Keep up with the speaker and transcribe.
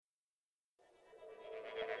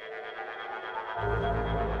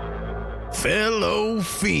Fellow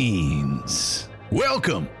fiends,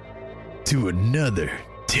 welcome to another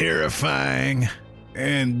terrifying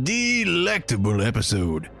and delectable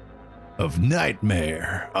episode of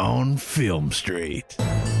Nightmare on Film Street,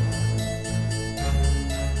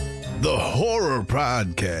 the horror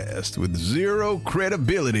podcast with zero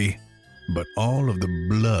credibility, but all of the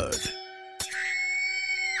blood,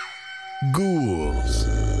 ghouls,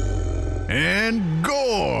 and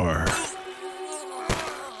gore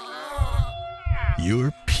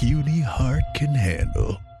your puny heart can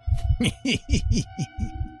handle.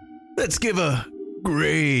 Let's give a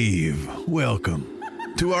grave welcome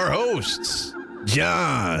to our hosts,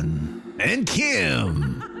 John and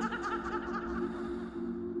Kim.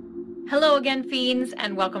 Hello again, fiends,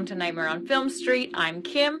 and welcome to Nightmare on Film Street. I'm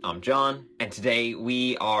Kim. I'm John, and today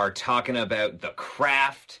we are talking about The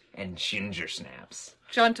Craft and Ginger Snaps.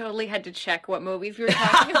 John totally had to check what movies we were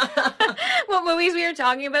talking about. What movies we were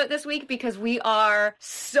talking about this week, because we are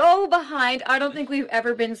so behind. I don't think we've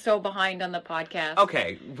ever been so behind on the podcast.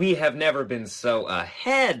 Okay, we have never been so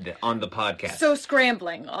ahead on the podcast. So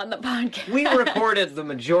scrambling on the podcast. We recorded the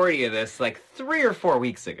majority of this like 3 or 4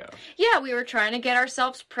 weeks ago. Yeah, we were trying to get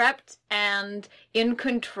ourselves prepped and in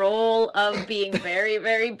control of being very,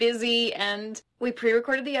 very busy, and we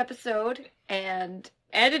pre-recorded the episode and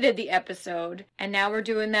edited the episode, and now we're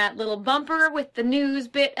doing that little bumper with the news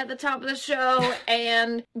bit at the top of the show.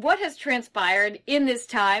 And what has transpired in this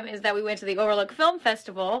time is that we went to the Overlook Film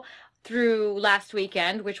Festival through last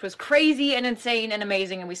weekend, which was crazy and insane and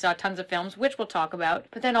amazing, and we saw tons of films, which we'll talk about.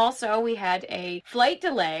 But then also we had a flight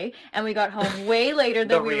delay, and we got home way later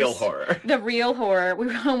than The real horror. We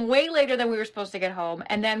were home way later than we were supposed to get home,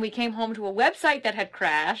 and then we came home to a website that had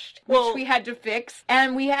crashed, which we had to fix,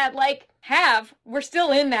 and we had we're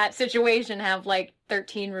still in that situation, have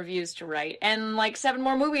 13 reviews to write and 7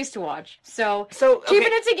 more movies to watch. So keeping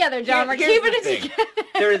it together, John. We're keeping it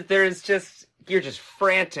together. You're just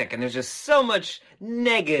frantic, and there's just so much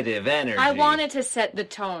negative energy. I wanted to set the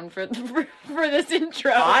tone for this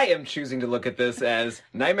intro. I am choosing to look at this as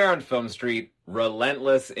Nightmare on Film Street,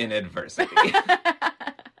 relentless in adversity.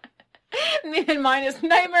 And mine is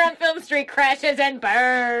Nightmare on Film Street, crashes and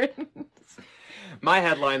burns. My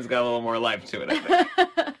headline's got a little more life to it, I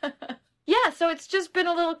think. Yeah, so it's just been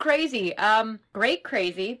a little crazy. Great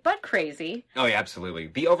crazy, but crazy. Oh, yeah, absolutely.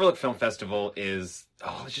 The Overlook Film Festival is,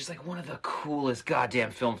 it's just one of the coolest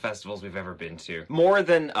goddamn film festivals we've ever been to. More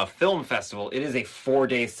than a film festival, it is a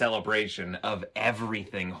 4-day celebration of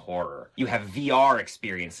everything horror. You have VR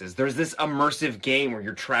experiences. There's this immersive game where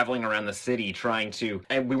you're traveling around the city trying to,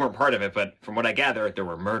 and we weren't part of it, but from what I gather, there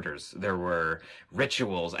were murders, there were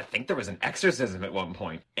rituals. I think there was an exorcism at one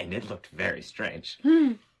point, and it looked very strange.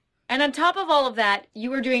 And on top of all of that, you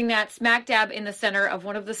were doing that smack dab in the center of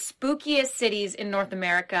one of the spookiest cities in North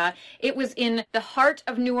America. It was in the heart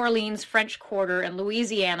of New Orleans, French Quarter in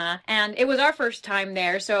Louisiana, and it was our first time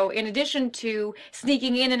there. So in addition to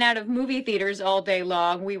sneaking in and out of movie theaters all day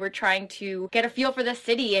long, we were trying to get a feel for the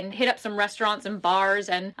city and hit up some restaurants and bars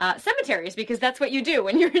and cemeteries, because that's what you do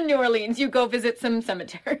when you're in New Orleans. You go visit some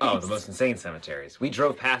cemeteries. Oh, the most insane cemeteries. We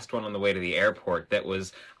drove past one on the way to the airport that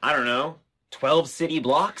was, 12 city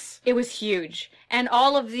blocks? It was huge. And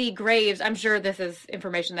all of the graves, I'm sure this is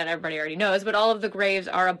information that everybody already knows, but all of the graves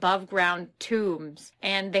are above ground tombs.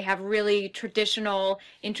 And they have really traditional,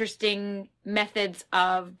 interesting methods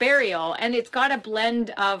of burial. And it's got a blend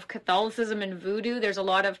of Catholicism and voodoo. There's a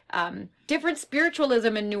lot of different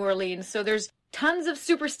spiritualism in New Orleans. So there's tons of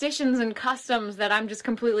superstitions and customs that I'm just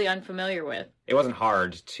completely unfamiliar with. It wasn't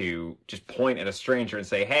hard to just point at a stranger and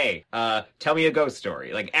say, hey, tell me a ghost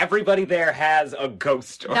story. Everybody there has a ghost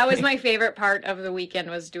story. That was my favorite part of the weekend,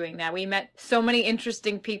 was doing that. We met so many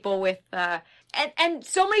interesting people with, and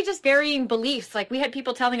so many just varying beliefs. We had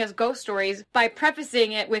people telling us ghost stories by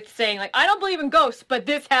prefacing it with saying, I don't believe in ghosts, but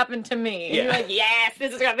this happened to me. And you're yes,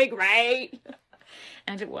 this is going to be great.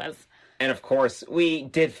 And it was. And of course, we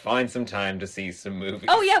did find some time to see some movies.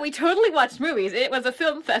 Oh yeah, we totally watched movies. It was a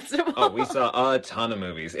film festival. Oh, we saw a ton of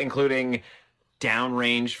movies, including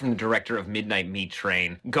Downrange from the director of Midnight Meat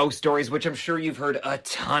Train, Ghost Stories, which I'm sure you've heard a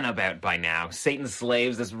ton about by now, Satan's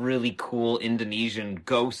Slaves, this really cool Indonesian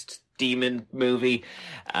ghost demon movie,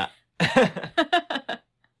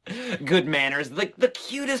 Good Manners, the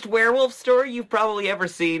cutest werewolf story you've probably ever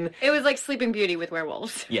seen. It was like Sleeping Beauty with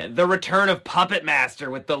werewolves. Yeah, The Return of Puppet Master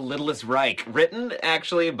with the Littlest Reich, written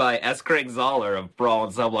actually by S. Craig Zoller of Brawl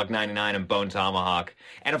and Cell Block 99 and Bone Tomahawk.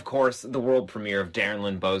 And of course, the world premiere of Darren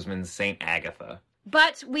Lynn Bousman's St. Agatha.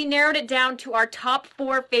 But we narrowed it down to our top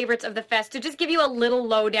 4 favorites of the fest to just give you a little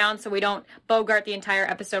lowdown so we don't bogart the entire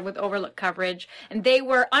episode with Overlook coverage. And they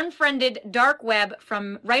were Unfriended, Dark Web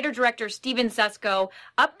from writer-director Steven Susko,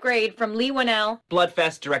 Upgrade from Lee Winnell,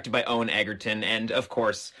 Bloodfest, directed by Owen Egerton, and, of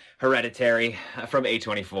course, Hereditary from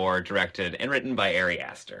A24, directed and written by Ari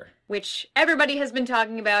Aster. Which everybody has been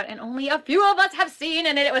talking about, and only a few of us have seen,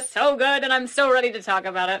 and it was so good, and I'm so ready to talk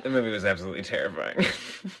about it. The movie was absolutely terrifying.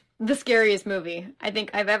 The scariest movie I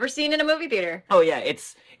think I've ever seen in a movie theater. Oh yeah,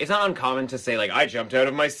 it's not uncommon to say, like, I jumped out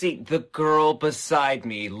of my seat. The girl beside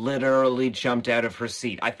me literally jumped out of her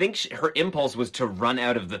seat. I think her impulse was to run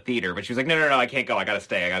out of the theater, but she was like, no, I can't go, I gotta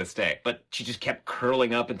stay. But she just kept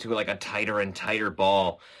curling up into, like, a tighter and tighter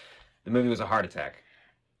ball. The movie was a heart attack.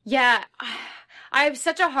 Yeah, I have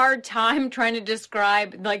such a hard time trying to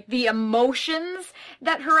describe, like, the emotions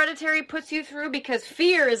that Hereditary puts you through, because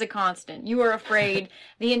fear is a constant. You are afraid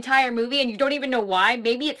the entire movie, and you don't even know why.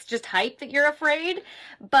 Maybe it's just hype that you're afraid,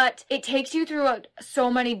 but it takes you through so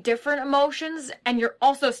many different emotions, and you're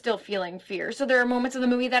also still feeling fear. So there are moments in the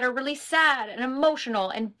movie that are really sad and emotional,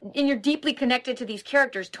 and you're deeply connected to these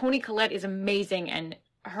characters. Toni Collette is amazing, and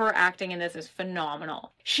her acting in this is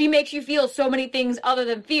phenomenal. She makes you feel so many things other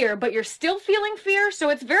than fear, but you're still feeling fear,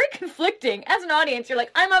 so it's very conflicting. As an audience, you're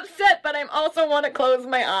like, I'm upset, but I also want to close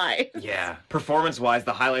my eyes. Yeah. Performance-wise,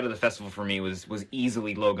 the highlight of the festival for me was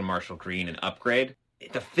easily Logan Marshall Green in Upgrade.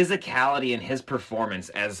 The physicality in his performance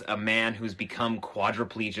as a man who's become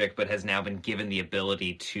quadriplegic but has now been given the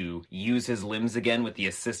ability to use his limbs again with the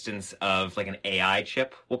assistance of, like, an AI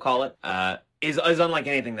chip, we'll call it, is unlike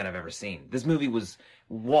anything that I've ever seen. This movie was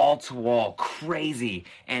wall-to-wall crazy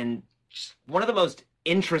and just one of the most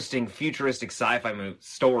interesting futuristic sci-fi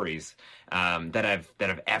stories that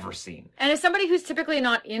I've ever seen. And as somebody who's typically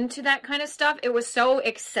not into that kind of stuff, it was so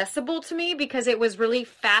accessible to me because it was really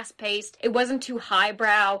fast-paced, it wasn't too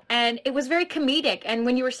highbrow, and it was very comedic. And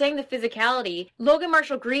when you were saying the physicality, Logan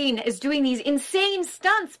Marshall Green is doing these insane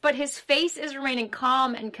stunts, but his face is remaining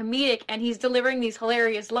calm and comedic, and he's delivering these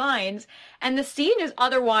hilarious lines, and the scene is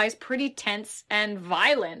otherwise pretty tense and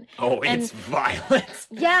violent. Oh, it's violent.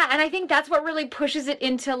 Yeah, and I think that's what really pushes it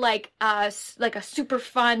into like a super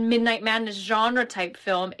fun Midnight Madness genre type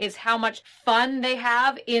film, is how much fun they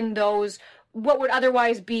have in those what would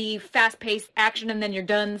otherwise be fast-paced action and then you're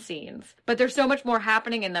done scenes. But there's so much more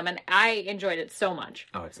happening in them, and I enjoyed it so much.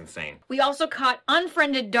 Oh, it's insane. We also caught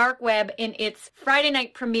Unfriended Dark Web in its Friday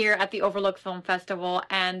night premiere at the Overlook Film Festival,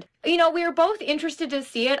 and, you know, we were both interested to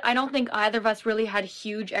see it. I don't think either of us really had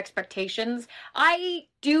huge expectations. I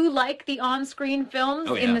do like the on-screen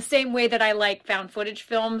films in the same way that I like found footage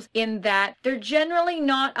films, in that they're generally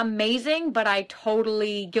not amazing, but I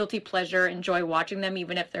totally guilty pleasure enjoy watching them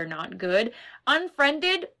even if they're not good.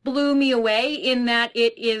 Unfriended blew me away in that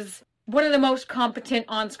it is one of the most competent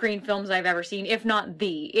on-screen films I've ever seen, if not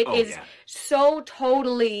the. It is so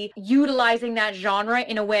totally utilizing that genre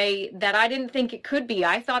in a way that I didn't think it could be.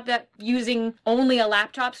 I thought that using only a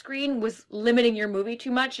laptop screen was limiting your movie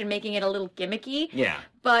too much and making it a little gimmicky. Yeah.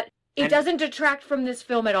 But it doesn't detract from this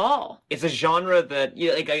film at all. It's a genre that, you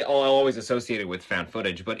know, like I always associated with found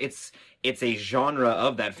footage, but it's a genre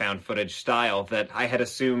of that found footage style that I had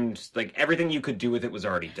assumed, like, everything you could do with it was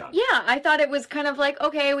already done. Yeah, I thought it was kind of like,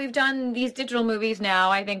 okay, we've done these digital movies now.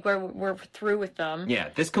 I think we're through with them. Yeah,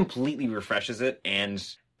 this completely refreshes it, and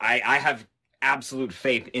I have absolute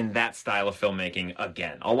faith in that style of filmmaking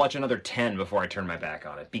again. I'll watch another 10 before I turn my back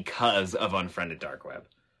on it because of Unfriended Dark Web.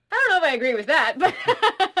 I don't know if I agree with that, but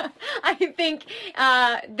I think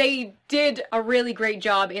they did a really great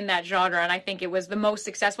job in that genre, and I think it was the most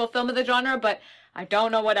successful film of the genre, but I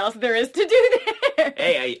don't know what else there is to do there.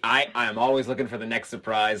 Hey, I am always looking for the next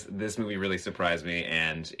surprise. This movie really surprised me,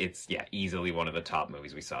 and it's, easily one of the top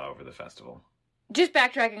movies we saw over the festival. Just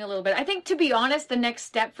backtracking a little bit, I think, to be honest, the next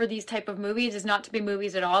step for these type of movies is not to be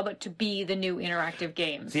movies at all, but to be the new interactive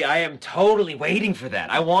games. See, I am totally waiting for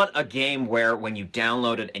that. I want a game where when you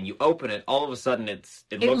download it and you open it, all of a sudden it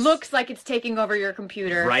looks like it's taking over your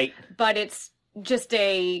computer. Right. But it's just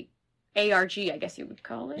a ARG, I guess you would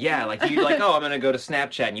call it. Yeah, like you oh, I'm going to go to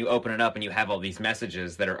Snapchat, and you open it up and you have all these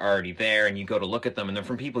messages that are already there, and you go to look at them, and they're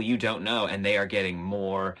from people you don't know, and they are getting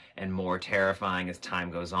more and more terrifying as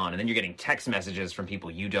time goes on. And then you're getting text messages from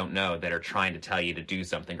people you don't know that are trying to tell you to do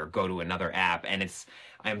something or go to another app, and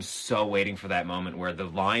I am so waiting for that moment where the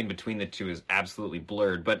line between the two is absolutely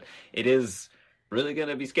blurred, but it is really going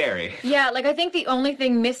to be scary. Yeah, like, I think the only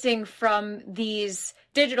thing missing from these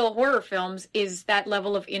digital horror films is that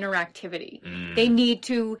level of interactivity. They need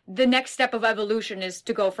to, the next step of evolution is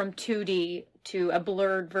to go from 2D to a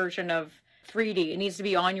blurred version of 3D. It needs to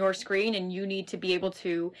be on your screen, and you need to be able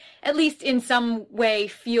to, at least in some way,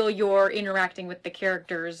 feel you're interacting with the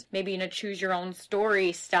characters, maybe in a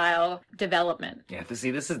choose-your-own-story style development. Yeah,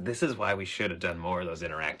 see, this is why we should have done more of those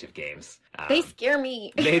interactive games. They scare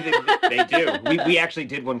me. They do. We actually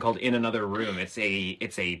did one called In Another Room. It's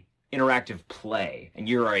a interactive play, and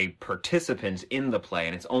you're a participant in the play,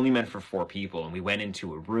 and it's only meant for 4 people. And we went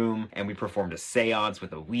into a room and we performed a seance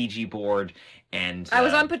with a Ouija board, and I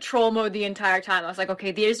was on patrol mode the entire time. I was like,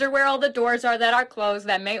 okay, these are where all the doors are that are closed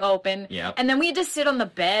that may open. Yep. And then we had to sit on the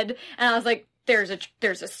bed, and I was like, there's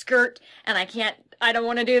a skirt, and I don't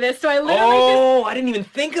want to do this, so I literally I didn't even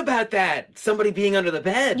think about that. Somebody being under the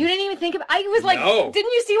bed. You didn't even think of... I was like, No.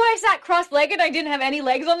 Didn't you see why I sat cross-legged? I didn't have any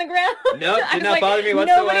legs on the ground. No, I did was not bother me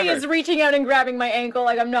whatsoever. Nobody is reaching out and grabbing my ankle.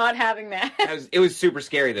 Like, I'm not having that. It was super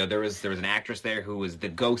scary, though. There was an actress there who was the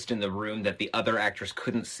ghost in the room that the other actress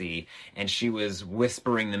couldn't see, and she was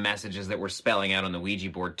whispering the messages that were spelling out on the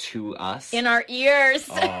Ouija board to us. In our ears.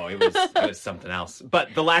 Oh, it was something else.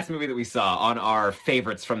 But the last movie that we saw on our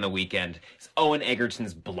favorites from the weekend is Owen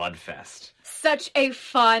Egerton's Bloodfest. Such a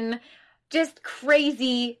fun, just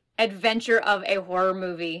crazy adventure of a horror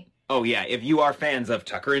movie. Oh yeah, if you are fans of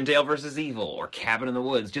Tucker and Dale vs. Evil or Cabin in the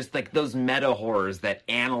Woods, just like those meta horrors that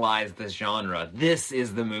analyze this genre, this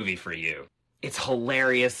is the movie for you. It's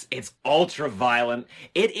hilarious, it's ultra violent,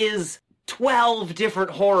 it is 12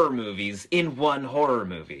 different horror movies in one horror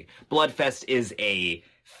movie. Bloodfest is a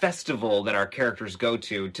festival that our characters go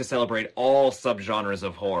to celebrate all subgenres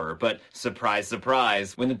of horror. But surprise,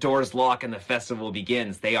 surprise, when the doors lock and the festival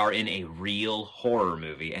begins, they are in a real horror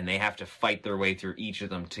movie, and they have to fight their way through each of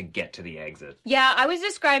them to get to the exit. Yeah, I was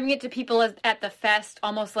describing it to people at the fest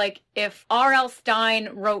almost like if R.L. Stine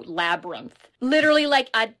wrote Labyrinth. Literally like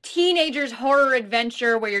a teenager's horror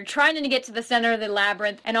adventure where you're trying to get to the center of the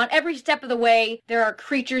labyrinth, and on every step of the way, there are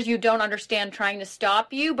creatures you don't understand trying to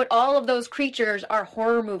stop you, but all of those creatures are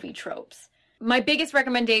horror movie tropes. My biggest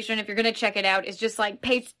recommendation, if you're going to check it out, is just like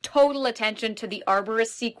pay total attention to the Arborist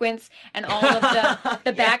sequence and all of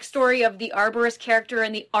the backstory of the Arborist character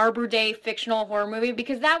in the Arbor Day fictional horror movie,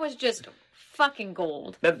 because that was just fucking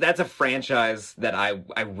gold. That's a franchise that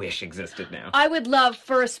I wish existed now. I would love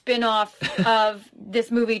for a spin-off of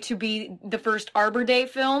this movie to be the first Arbor Day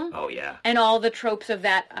film. Oh yeah. And all the tropes of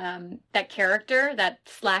that character, that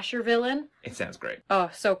slasher villain. It sounds great.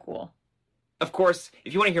 Oh, so cool. Of course,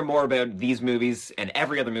 if you want to hear more about these movies and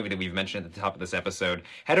every other movie that we've mentioned at the top of this episode,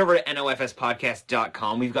 head over to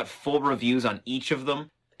nofspodcast.com. We've got full reviews on each of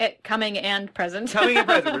them. Coming and present. Coming and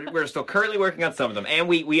present. We're still currently working on some of them. And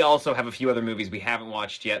we also have a few other movies we haven't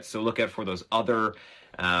watched yet, so look out for those other...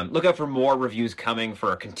 look out for more reviews coming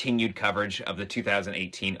for a continued coverage of the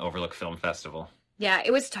 2018 Overlook Film Festival. Yeah,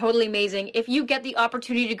 it was totally amazing. If you get the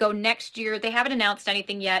opportunity to go next year, they haven't announced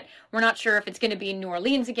anything yet. We're not sure if it's going to be in New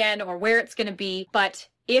Orleans again or where it's going to be. But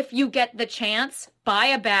if you get the chance, buy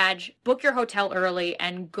a badge, book your hotel early,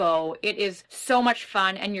 and go. It is so much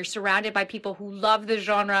fun, and you're surrounded by people who love the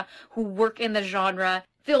genre, who work in the genre,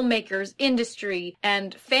 filmmakers, industry,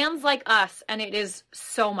 and fans like us, and it is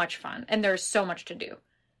so much fun, and there's so much to do.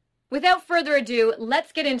 Without further ado,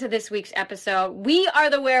 let's get into this week's episode. We are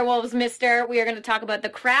the werewolves, mister. We are going to talk about The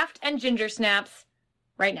Craft and Ginger Snaps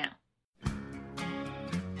right now.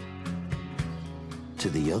 To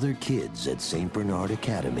the other kids at St. Bernard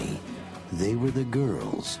Academy, they were the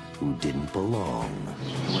girls who didn't belong.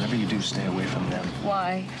 Whatever you do, stay away from them.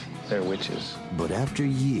 Why? They're witches. But after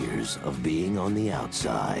years of being on the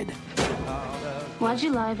outside, Why'd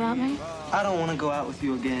you lie about me? I don't want to go out with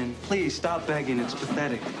you again. Please, stop begging. It's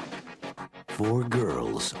pathetic. 4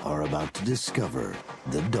 girls are about to discover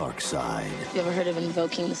the dark side. You ever heard of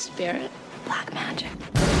invoking the spirit? Black magic.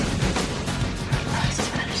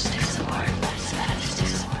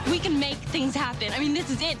 We can make things happen. I mean,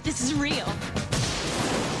 this is it. This is real.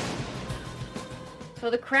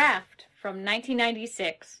 So The Craft from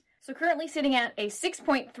 1996. So currently sitting at a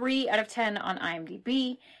 6.3 out of 10 on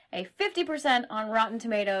IMDb, a 50% on Rotten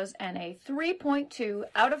Tomatoes, and a 3.2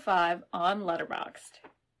 out of 5 on Letterboxd.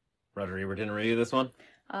 Roger Ebert didn't review this one?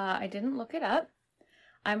 I didn't look it up.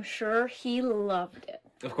 I'm sure he loved it.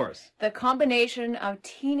 Of course. The combination of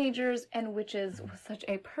teenagers and witches was such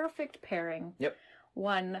a perfect pairing. Yep.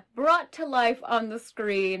 One brought to life on the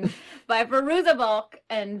screen by Veruza Balk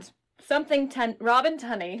and Robin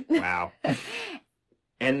Tunney. Wow.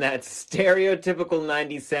 And that stereotypical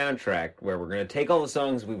 90s soundtrack where we're going to take all the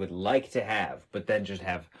songs we would like to have, but then just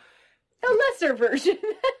have... a lesser version.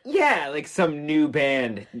 Yeah, like some new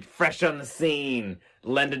band, fresh on the scene,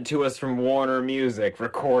 lended to us from Warner Music,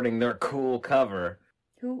 recording their cool cover.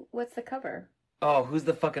 What's the cover? Oh, who's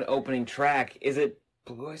the fucking opening track? Is it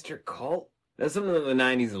Blue Oyster Cult? That's something that the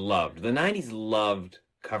 90s loved. The 90s loved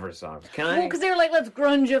cover songs. Well, because they were like, let's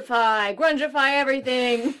grungify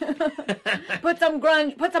everything. Put some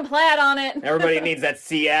plaid on it. Everybody needs that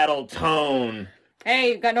Seattle tone.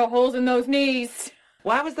 Hey, you got no holes in those knees.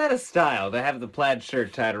 Why was that a style, to have the plaid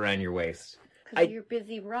shirt tied around your waist? Because you're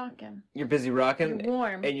busy rocking. You're busy rocking? You're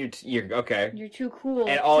warm. And you're okay. You're too cool.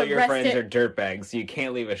 And all your friends are dirtbags, so you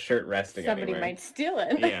can't leave a shirt resting Somebody anywhere. might steal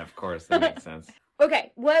it. Yeah, of course. That makes sense.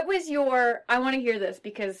 Okay, what was your... I want to hear this,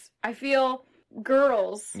 because I feel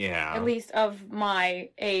girls, at least of my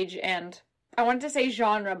age, and I wanted to say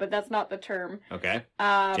genre, but that's not the term. Okay.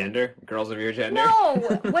 Gender? Girls of your gender?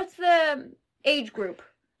 No! What's the age group?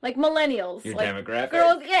 Like millennials. Your like demographic?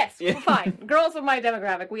 Girls, yes, fine. Girls of my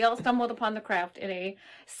demographic. We all stumbled upon the craft in a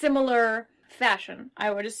similar fashion,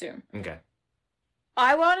 I would assume. Okay.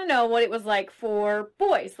 I want to know what it was like for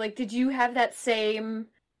boys. Like, did you have that same...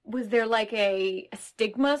 Was there like a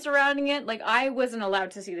stigma surrounding it? Like, I wasn't allowed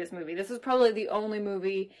to see this movie. This is probably the only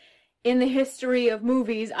movie in the history of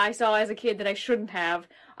movies I saw as a kid that I shouldn't have.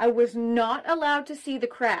 I was not allowed to see The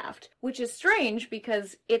Craft, which is strange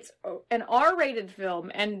because it's an R-rated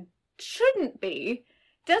film and shouldn't be.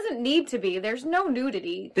 Doesn't need to be. There's no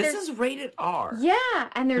nudity. This is rated R. Yeah,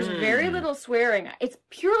 and there's very little swearing. It's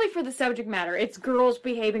purely for the subject matter. It's girls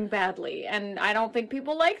behaving badly, and I don't think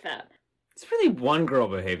people like that. It's really one girl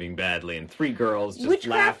behaving badly and three girls just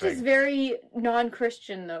Witchcraft laughing. is very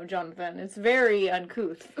non-Christian, though, Jonathan. It's very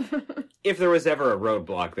uncouth. If there was ever a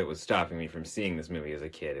roadblock that was stopping me from seeing this movie as a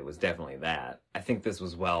kid, it was definitely that. I think this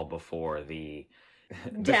was well before the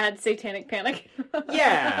Dad's Satanic Panic.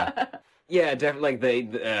 Yeah. Yeah, definitely,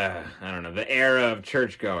 like, I don't know, the era of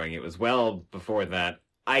church going. It was well before that.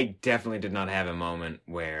 I definitely did not have a moment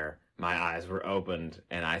where my eyes were opened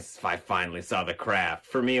and I finally saw The Craft.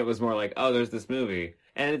 For me, it was more like, oh, there's this movie.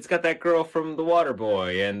 And it's got that girl from The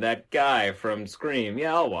Waterboy and that guy from Scream.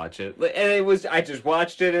 Yeah, I'll watch it. And I just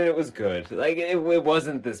watched it and it was good. Like, it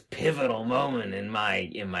wasn't this pivotal moment in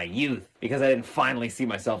my youth because I didn't finally see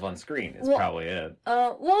myself on screen. Is probably it.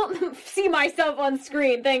 See myself on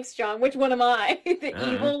screen. Thanks, John. Which one am I?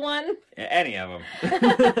 The evil one? Any of them.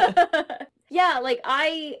 Yeah, like,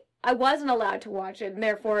 I wasn't allowed to watch it, and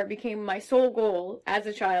therefore it became my sole goal as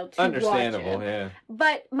a child to watch it. Understandable, yeah.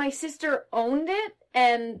 But my sister owned it,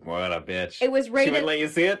 and... What a bitch. It was rated... She wouldn't let you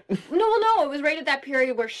see it? No, it was rated that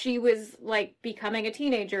period where she was, like, becoming a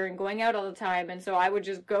teenager and going out all the time, and so I would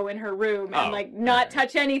just go in her room and, not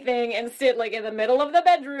touch anything and sit, like, in the middle of the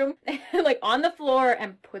bedroom, like, on the floor,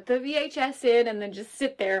 and put the VHS in, and then just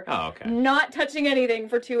sit there, not touching anything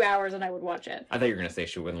for 2 hours, and I would watch it. I thought you were going to say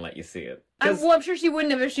she wouldn't let you see it. I'm sure she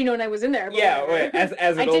wouldn't have if she known I was in there. Yeah, wait, as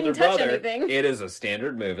an older brother, anything. It is a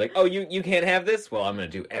standard move. Like, oh, you can't have this? Well, I'm going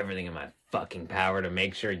to do everything in my fucking power to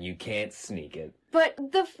make sure you can't sneak it. But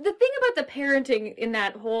the thing about the parenting in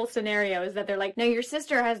that whole scenario is that they're like, now your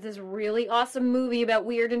sister has this really awesome movie about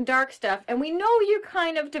weird and dark stuff, and we know you're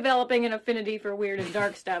kind of developing an affinity for weird and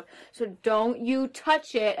dark stuff, so don't you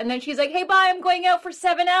touch it. And then she's like, hey, bye, I'm going out for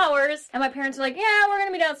 7 hours. And my parents are like, yeah, we're going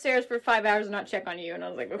to be downstairs for 5 hours and not check on you. And I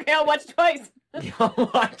was like, okay, I'll watch it twice.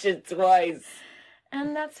 You'll watch it twice.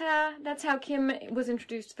 And that's how Kim was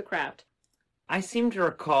introduced to The Craft. I seem to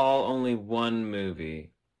recall only one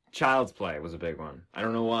movie. Child's Play was a big one. I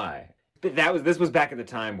don't know why. But this was back at the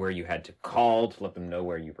time where you had to call to let them know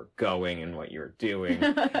where you were going and what you were doing.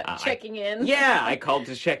 Checking in. Yeah, I called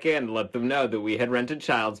to check in to let them know that we had rented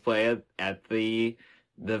Child's Play at the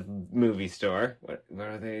movie store. What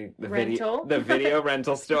are they? The video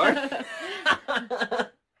rental store.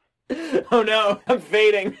 Oh no, I'm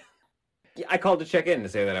fading. I called to check in to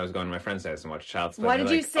say that I was going to my friend's house and watch Child's Play. Why did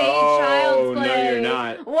you say Child's Play? No, you're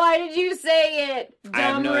not. Why did you say it? I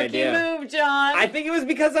have no idea. Move, John. I think it was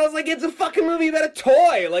because I was like, it's a fucking movie about a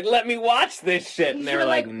toy. Like, let me watch this shit. And they were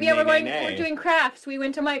like, yeah, we're doing crafts. We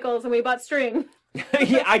went to Michael's and we bought string.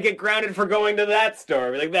 Yeah, I get grounded for going to that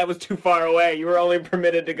store. Like, that was too far away. You were only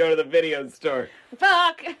permitted to go to the video store.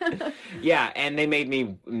 Fuck. Yeah, and they made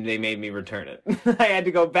me return it. I had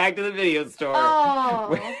to go back to the video store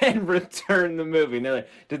and return the movie. And they're like,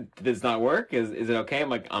 did this not work? Is it okay? I'm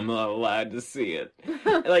like, I'm not allowed to see it.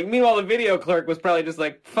 Like, meanwhile, the video clerk was probably just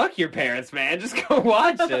like, fuck your parents, man. Just go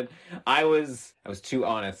watch it. I was too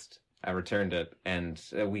honest. I returned it, and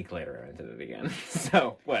a week later I rented it again.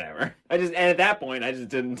 So, whatever. And at that point, I just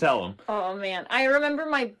didn't tell them. Oh, man. I remember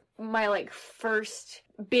my like, first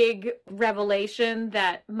big revelation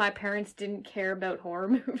that my parents didn't care about horror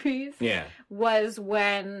movies. Yeah. Was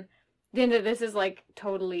when, this is, like,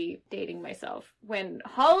 totally dating myself, when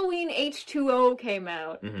Halloween H2O came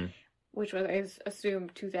out, which was, I assume,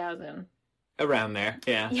 2000. Around there,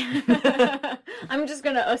 yeah. I'm just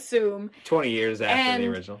gonna assume. 20 years after the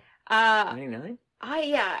And, original. 99?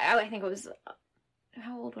 I think it was,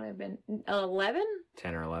 how old would I have been? 11?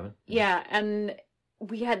 10 or 11? Yeah, and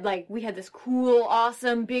we had this cool,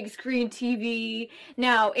 awesome big screen TV.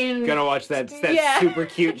 Now Gonna watch that Yeah. super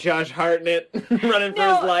cute Josh Hartnett running for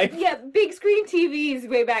his life. Yeah, big screen TVs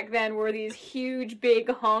way back then were these huge, big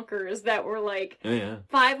honkers that were like Oh, yeah.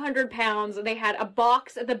 500 pounds, and they had a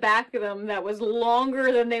box at the back of them that was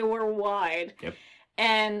longer than they were wide. Yep.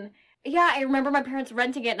 And yeah, I remember my parents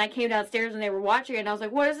renting it, and I came downstairs and they were watching it, and I was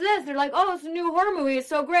like, "What is this?" They're like, "Oh, it's a new horror movie. It's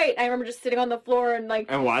so great." I remember just sitting on the floor and like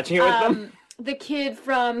And watching it with them? the kid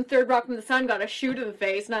from Third Rock from the Sun got a shoe to the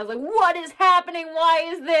face, and I was like, "What is happening?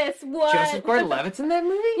 Why is this? What?" Joseph Gordon-Levitt's in that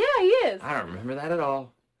movie? Yeah, he is. I don't remember that at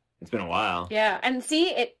all. It's been a while. Yeah, and see,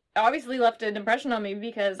 it obviously left an impression on me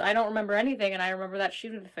because I don't remember anything, and I remember that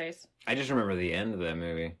shoe to the face. I just remember the end of that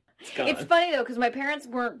movie. It's gone. It's funny, though, because my parents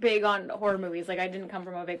weren't big on horror movies. Like, I didn't come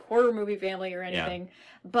from a big horror movie family or anything.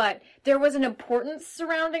 But there was an importance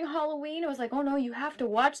surrounding Halloween. It was like, oh, no, you have to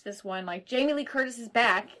watch this one. Like, Jamie Lee Curtis is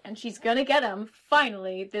back, and she's gonna get him,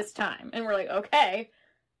 finally, this time. And we're like, okay,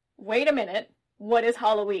 wait a minute. What is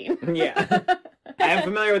Halloween? Yeah. I am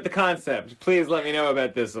familiar with the concept. Please let me know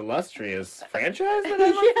about this illustrious franchise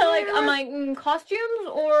that I'm like, costumes?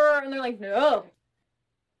 Or... And they're like, no.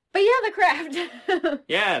 But yeah, The Craft.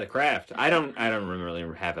 Yeah, The Craft. I don't really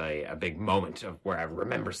have a big moment of where I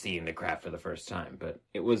remember seeing The Craft for the first time, but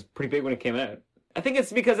it was pretty big when it came out. I think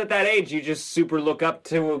it's because at that age you just super look up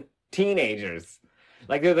to teenagers.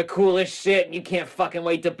 Like they're the coolest shit and you can't fucking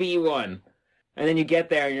wait to be one. And then you get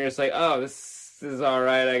there and you're just like, oh, this is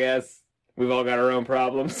alright, I guess. We've all got our own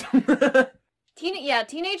problems.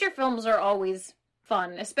 Teenager films are always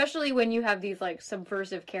fun, especially when you have these like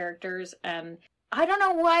subversive characters, and I don't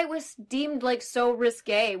know why it was deemed like so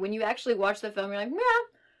risque. When you actually watch the film, you're like, yeah,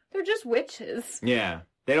 they're just witches. Yeah,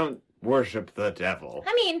 they don't worship the devil.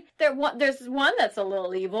 I mean, there's one that's a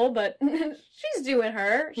little evil, but she's doing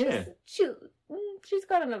her. She's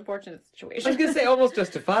got an unfortunate situation. I was gonna say almost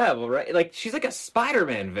justifiable, right? Like she's like a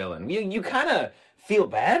Spider-Man villain. You kind of feel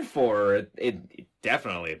bad for her. It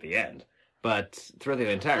definitely at the end, but throughout the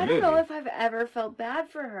entire movie, I don't know if I've ever felt bad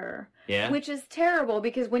for her. Yeah, which is terrible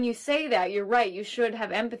because when you say that, you're right. You should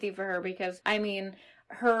have empathy for her because I mean,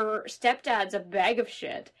 her stepdad's a bag of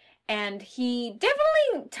shit. And he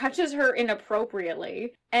definitely touches her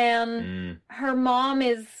inappropriately. And her mom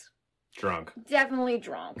is... drunk. Definitely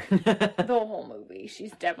drunk. The whole movie.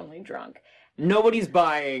 She's definitely drunk. Nobody's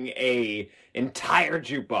buying a entire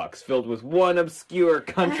jukebox filled with one obscure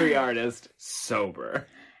country artist sober.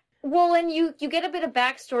 Well, and you get a bit of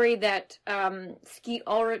backstory that Skeet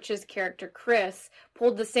Ulrich's character, Chris,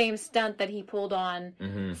 pulled the same stunt that he pulled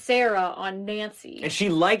on Sarah on Nancy. And she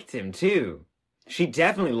liked him, too. She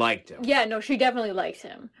definitely liked him. Yeah, no, she definitely liked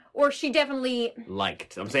him. Or she definitely...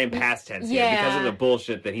 liked. I'm saying past tense here. Because of the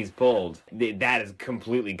bullshit that he's pulled. That has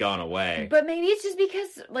completely gone away. But maybe it's just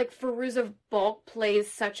because, like, Fairuza Balk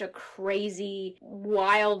plays such a crazy,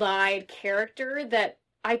 wild-eyed character that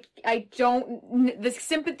I don't... The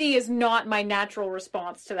sympathy is not my natural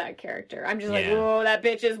response to that character. I'm just like, whoa, that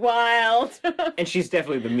bitch is wild. And she's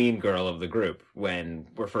definitely the mean girl of the group when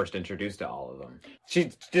we're first introduced to all of them.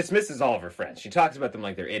 She dismisses all of her friends. She talks about them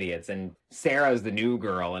like they're idiots. And Sarah's the new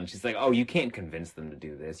girl, and she's like, oh, you can't convince them to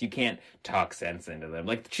do this. You can't talk sense into them.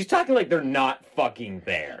 Like, she's talking like they're not fucking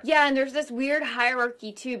there. Yeah, and there's this weird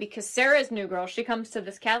hierarchy, too, because Sarah's new girl. She comes to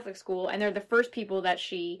this Catholic school, and they're the first people that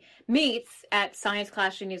she meets at science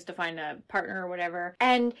class. She needs to find a partner or whatever.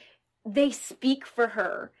 And they speak for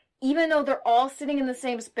her. Even though they're all sitting in the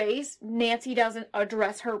same space, Nancy doesn't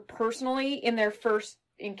address her personally in their first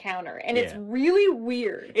encounter. And it's really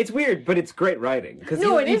weird. It's weird, but it's great writing. Because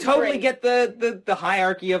you totally get the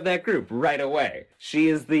hierarchy of that group right away. She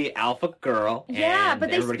is the alpha girl. Yeah, and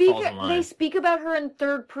but they speak about her in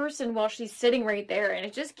third person while she's sitting right there. And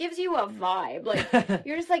it just gives you a vibe. Like,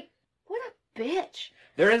 you're just like, what a bitch.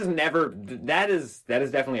 There is never... That is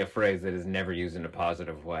definitely a phrase that is never used in a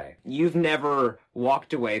positive way. You've never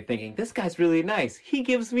walked away thinking, this guy's really nice. He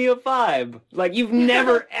gives me a vibe. Like, you've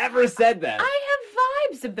never, ever said that. I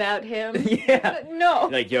have vibes about him. Yeah. No.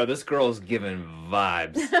 Like, yo, this girl's giving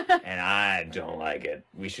vibes, and I don't like it.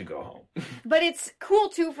 We should go home. But it's cool,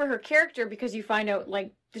 too, for her character, because you find out,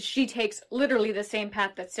 like, she takes literally the same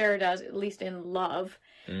path that Sarah does, at least in love.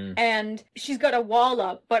 And she's got a wall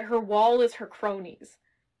up, but her wall is her cronies.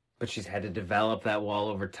 But she's had to develop that wall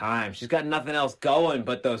over time. She's got nothing else going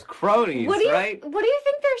but those cronies, right? What do you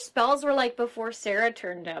think their spells were like before Sarah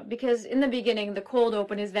turned up? Because in the beginning, the cold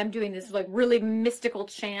open is them doing this like really mystical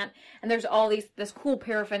chant, and there's all this cool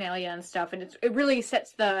paraphernalia and stuff, and it really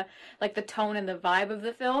sets the tone and the vibe of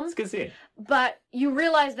the film. It's good seeing. But you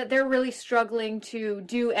realize that they're really struggling to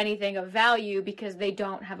do anything of value because they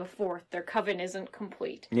don't have a fourth. Their coven isn't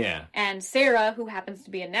complete. Yeah. And Sarah, who happens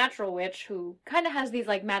to be a natural witch, who kind of has these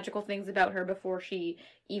like magical things about her before she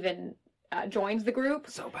even joins the group.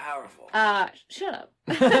 So powerful. Shut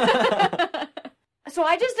up. So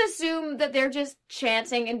I just assume that they're just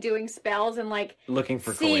chanting and doing spells and like looking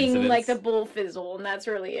for seeing coincidence. like the bull fizzle, and that's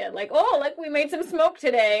really it. Like, oh, like we made some smoke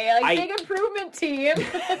today. Like, big improvement, team.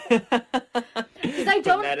 Because I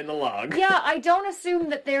don't. Put that in the log. Yeah, I don't assume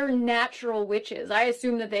that they're natural witches. I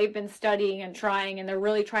assume that they've been studying and trying, and they're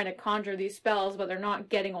really trying to conjure these spells, but they're not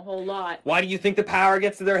getting a whole lot. Why do you think the power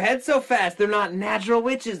gets to their head so fast? They're not natural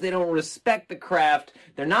witches. They don't respect the craft.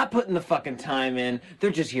 They're not putting the fucking time in.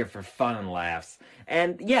 They're just here for fun and laughs.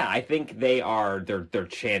 And yeah, I think they're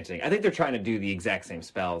chanting. I think they're trying to do the exact same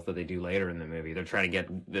spells that they do later in the movie. They're trying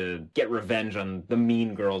to get revenge on the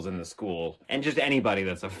mean girls in the school and just anybody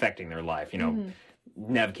that's affecting their life. You know,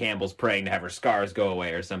 Neve Campbell's praying to have her scars go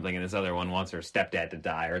away or something, and this other one wants her stepdad to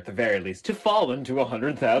die, or at the very least to fall into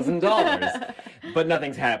 $100,000. But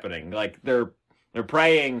nothing's happening. Like they're they're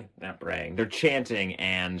chanting,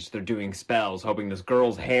 and they're doing spells, hoping this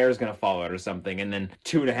girl's hair is going to fall out or something, and then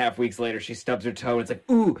 2.5 weeks later, she stubs her toe, and it's like,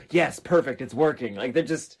 ooh, yes, perfect, it's working. Like,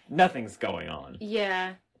 nothing's going on.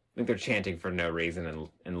 Yeah. I think they're chanting for no reason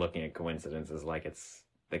and looking at coincidences like it's,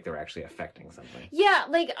 like they're actually affecting something. Yeah,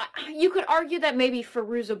 like, you could argue that maybe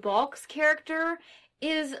Fairuza Balk's character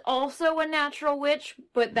is also a natural witch,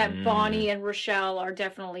 but that Bonnie and Rochelle are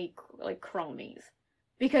definitely, like, cronies.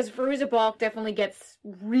 Because Fairuza Balk definitely gets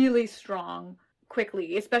really strong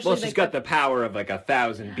quickly, especially. Well, she's got the power of like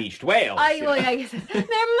 1,000 beached whales. I guess they're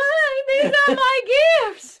mine. These are my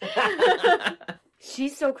gifts.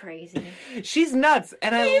 She's so crazy. She's nuts,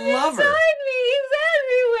 and I love her. Inside me, he's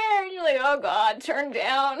everywhere, and you're like, oh god, turn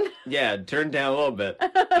down. Yeah, turn down a little bit.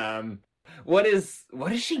 What is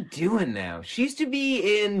she doing now? She used to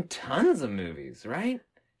be in tons of movies, right?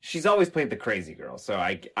 She's always played the crazy girl, so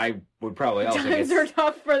I would probably also Times are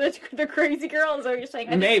tough for the crazy girl, is what you're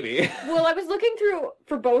saying. Maybe. Well, I was looking through,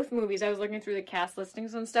 for both movies, I was looking through the cast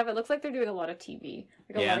listings and stuff. It looks like they're doing a lot of TV.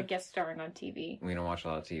 Like a lot of guest starring on TV. We don't watch a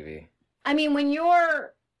lot of TV. I mean, when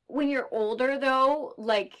you're older, though,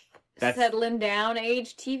 like, settling down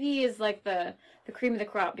age, TV is like the cream of the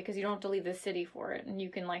crop, because you don't have to leave the city for it, and you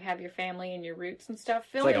can like have your family and your roots and stuff.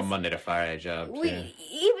 Film it's like a Monday to Friday job, too.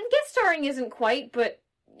 Even guest starring isn't quite, but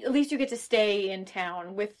at least you get to stay in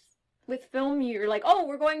town. With film, you're like, oh,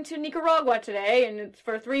 we're going to Nicaragua today, and it's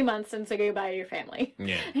for 3 months, and say goodbye to your family.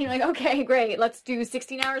 Yeah. And you're like, okay, great, let's do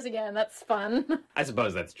 16 hours again. That's fun. I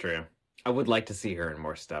suppose that's true. I would like to see her in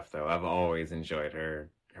more stuff, though. I've always enjoyed her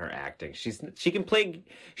acting. She can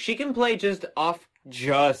play just off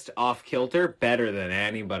kilter better than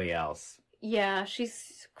anybody else. Yeah,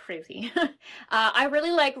 she's crazy. I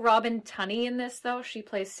really like Robin Tunney in this, though. She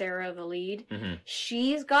plays Sarah, the lead. Mm-hmm.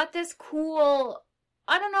 She's got this cool,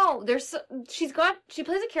 I don't know, she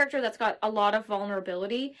plays a character that's got a lot of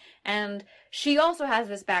vulnerability, and she also has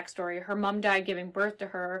this backstory. Her mom died giving birth to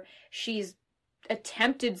her. She's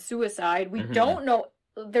attempted suicide. We don't know,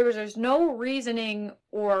 there's no reasoning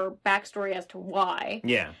or backstory as to why.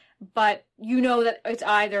 Yeah. But you know that it's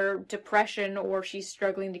either depression or she's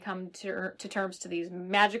struggling to come to terms to these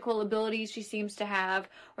magical abilities she seems to have,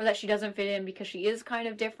 or that she doesn't fit in because she is kind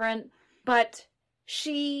of different. But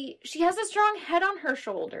she has a strong head on her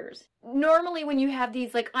shoulders. Normally when you have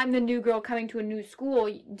these, like, I'm the new girl coming to a new school,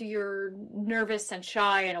 you're nervous and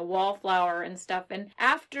shy and a wallflower and stuff. And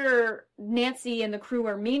after Nancy and the crew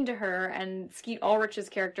are mean to her and Skeet Ulrich's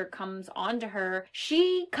character comes onto her,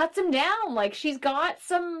 she cuts him down. Like, she's got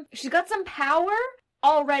some power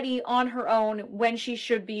already on her own when she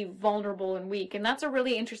should be vulnerable and weak. And that's a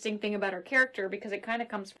really interesting thing about her character, because it kind of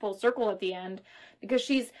comes full circle at the end, because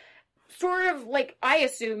she's sort of, like, I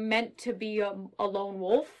assume, meant to be a lone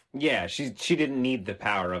wolf. Yeah, she didn't need the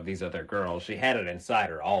power of these other girls. She had it inside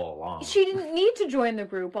her all along. She didn't need to join the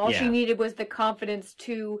group. All she needed was the confidence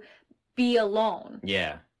to be alone.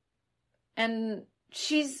 Yeah. And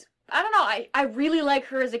she's, I don't know, I really like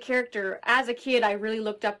her as a character. As a kid, I really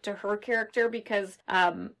looked up to her character because,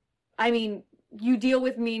 I mean, you deal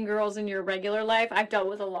with mean girls in your regular life. I've dealt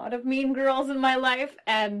with a lot of mean girls in my life,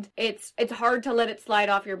 and it's hard to let it slide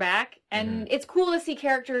off your back. And it's cool to see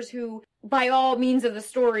characters who, by all means of the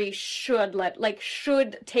story, should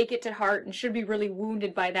take it to heart and should be really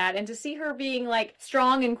wounded by that. And to see her being, like,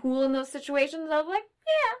 strong and cool in those situations, I was like,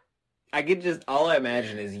 yeah. I could just, all I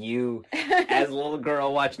imagine is you, as a little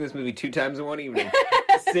girl, watching this movie 2 times in one evening,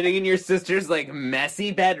 sitting in your sister's, like,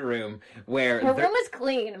 messy bedroom, where... Her room was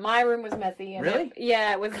clean. My room was messy. And Really?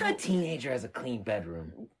 Yeah, it was... What kind of teenager has a clean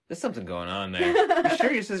bedroom? There's something going on there. You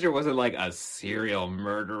sure your sister wasn't, like, a serial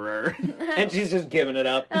murderer? And she's just giving it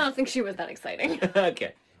up? I don't think she was that exciting.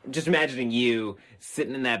 Okay. Just imagining you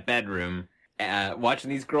sitting in that bedroom, watching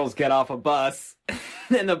these girls get off a bus,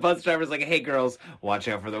 and the bus driver's like, hey girls, watch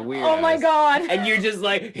out for the weirdos. Oh my god. And you're just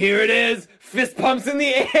like, here it is, fist pumps in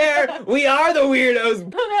the air, we are the weirdos.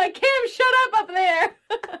 I'm like, Kim, shut up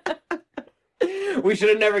there. We should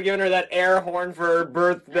have never given her that air horn for her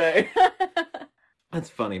birthday. That's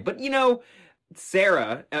funny. But you know,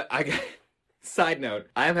 Sarah, side note,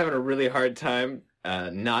 I'm having a really hard time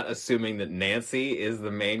not assuming that Nancy is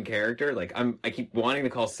the main character. Like, I keep wanting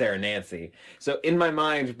to call Sarah Nancy. So in my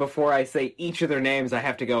mind, before I say each of their names, I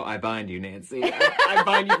have to go, I bind you, Nancy. I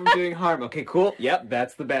bind you from doing harm. Okay, cool. Yep,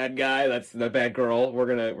 that's the bad guy. That's the bad girl. We're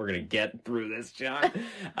gonna get through this, John.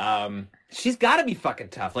 She's gotta be fucking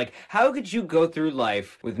tough. Like, how could you go through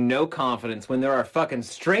life with no confidence when there are fucking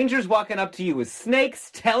strangers walking up to you with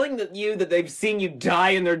snakes telling you that they've seen you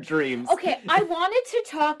die in their dreams? Okay, I wanted to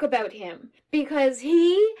talk about him because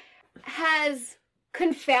he has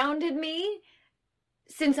confounded me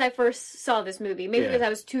since I first saw this movie. Maybe because I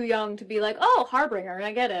was too young to be like, oh, Harbinger,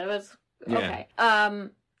 I get it. It was okay.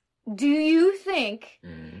 Do you think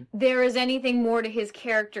there is anything more to his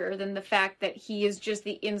character than the fact that he is just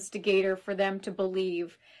the instigator for them to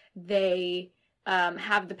believe they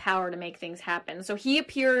have the power to make things happen? So he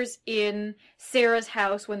appears in Sarah's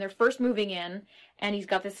house when they're first moving in, and he's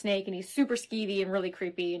got this snake, and he's super skeevy and really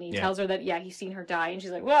creepy, and he tells her that, he's seen her die, and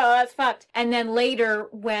she's like, well, that's fucked. And then later,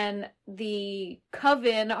 when the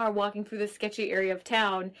coven are walking through this sketchy area of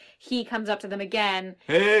town, he comes up to them again.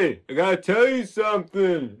 Hey, I gotta tell you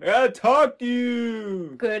something. I gotta talk to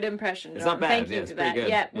you. Good impression, John. It's not bad. Thank you it's for that. good.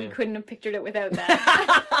 Yeah, we couldn't have pictured it without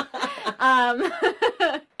that.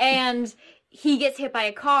 And he gets hit by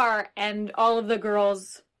a car, and all of the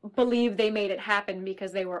girls believe they made it happen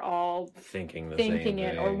because they were all thinking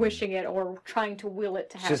it or wishing it or trying to will it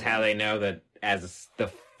to happen. It's just how they know that as the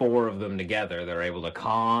 4 of them together, they're able to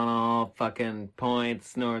call on all fucking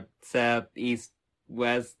points, north, south, east,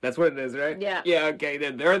 west. That's what it is, right? Yeah. Yeah, okay,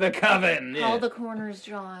 they're the coven. Call the corners,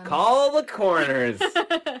 John. Call the corners.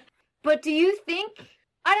 But do you think,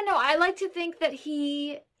 I don't know, I like to think that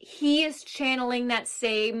he is channeling that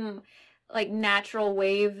same, like, natural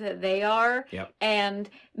wave that they are. Yep. And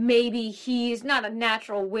maybe he's not a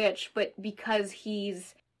natural witch, but because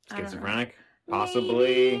he's schizophrenic,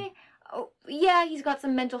 possibly. Maybe. Oh, yeah, he's got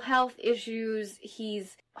some mental health issues.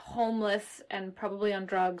 He's homeless and probably on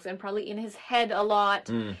drugs and probably in his head a lot.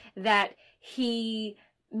 That he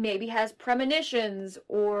maybe has premonitions,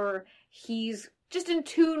 or he's just in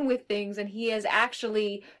tune with things, and he is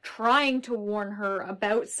actually trying to warn her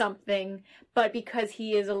about something, but because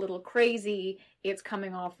he is a little crazy, it's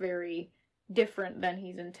coming off very different than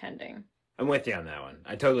he's intending. I'm with you on that one.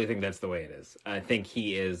 I totally think that's the way it is. I think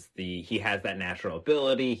he has that natural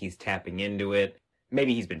ability, he's tapping into it.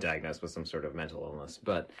 Maybe he's been diagnosed with some sort of mental illness,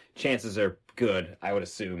 but chances are good, I would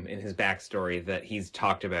assume, in his backstory that he's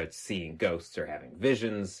talked about seeing ghosts or having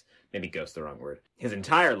visions, maybe ghost the wrong word, his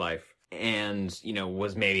entire life. And,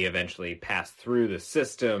 was maybe eventually passed through the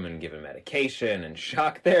system and given medication and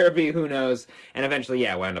shock therapy, who knows, and eventually,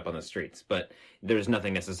 wound up on the streets. But there's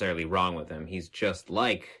nothing necessarily wrong with him. He's just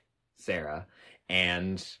like Sarah,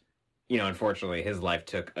 and, unfortunately, his life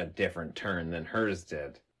took a different turn than hers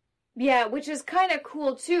did. Yeah, which is kind of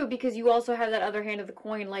cool, too, because you also have that other hand of the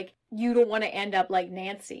coin, like, you don't want to end up like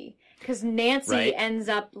Nancy, because Nancy ends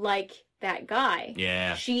up like that guy.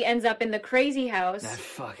 Yeah. She ends up in the crazy house. That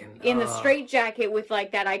fucking... in the straitjacket with,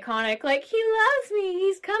 like, that iconic, like, he loves me,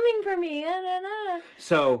 he's coming for me,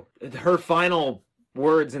 So, her final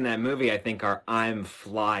words in that movie, I think, are, I'm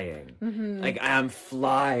flying. Like, I'm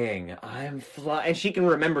flying. And she can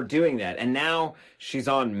remember doing that. And now she's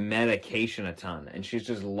on medication a ton, and she's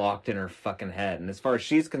just locked in her fucking head. And as far as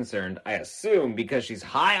she's concerned, I assume, because she's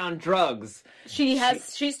high on drugs... She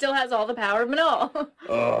still has all the power of Minot.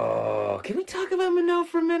 Oh, can we talk about Minot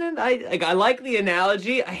for a minute? I like the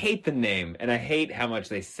analogy. I hate the name, and I hate how much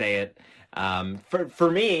they say it. For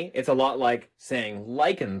me, it's a lot like saying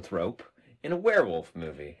lycanthrope in a werewolf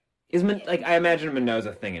movie. I imagine Minot's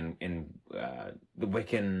a thing in the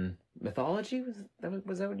Wiccan mythology?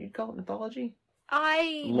 Was that what you'd call it? Mythology?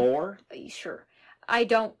 I... Lore? Sure. I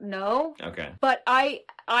don't know. Okay. But I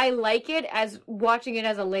like it as watching it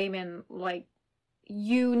as a layman. Like,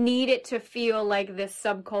 you need it to feel like this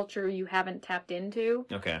subculture you haven't tapped into.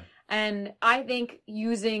 Okay. And I think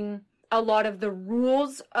using a lot of the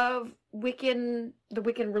rules of the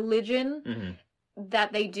Wiccan religion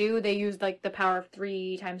that they use like the power of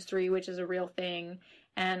 3 times 3, which is a real thing.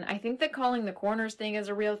 And I think that calling the corners thing is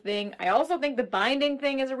a real thing. I also think the binding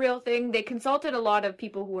thing is a real thing. They consulted a lot of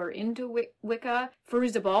people who are into Wicca.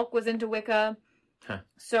 Firuza Balk was into Wicca. Huh.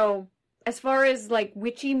 So as far as like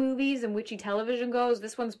witchy movies and witchy television goes,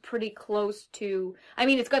 this one's pretty close to... I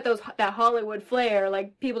mean, it's got that Hollywood flair,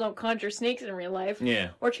 like people don't conjure snakes in real life. Yeah.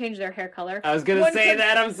 Or change their hair color. I was gonna say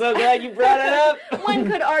that. I'm so glad you brought it up.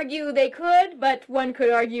 One could argue they could, but one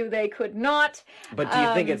could argue they could not. But do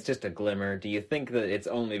you think it's just a glimmer? Do you think that it's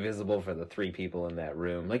only visible for the 3 people in that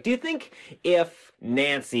room? Like, do you think if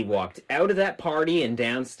Nancy walked out of that party and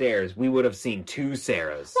downstairs, we would have seen 2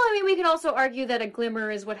 Sarahs? Well, I mean, we could also argue that a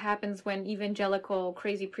glimmer is what happens when evangelical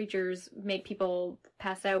crazy preachers make people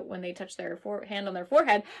pass out when they touch their hand on their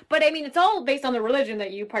forehead. But I mean, it's all based on the religion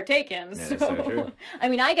that you partake in. Yeah, so, so true. I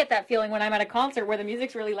mean, I get that feeling when I'm at a concert where the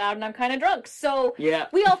music's really loud and I'm kind of drunk. So yeah,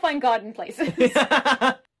 we all find God in places.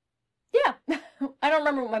 Yeah. I don't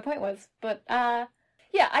remember what my point was, but yeah,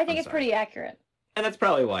 I think it's pretty accurate. And that's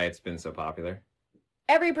probably why it's been so popular.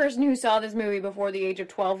 Every person who saw this movie before the age of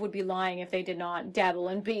 12 would be lying if they did not dabble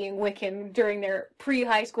in being Wiccan during their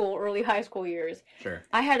pre-high school, early high school years. Sure.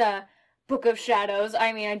 I had a Book of Shadows.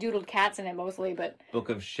 I mean, I doodled cats in it mostly, but... Book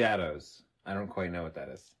of Shadows. I don't quite know what that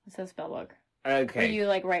is. It's a spell book. Okay. Where you,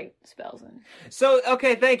 like, write spells in. So,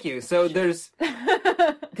 okay, thank you. So there's...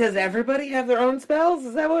 Does everybody have their own spells?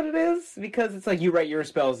 Is that what it is? Because it's like you write your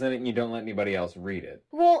spells in it and you don't let anybody else read it.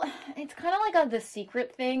 Well, it's kind of like the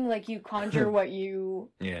secret thing. Like, you conjure what you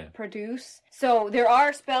produce. So there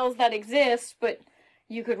are spells that exist, but...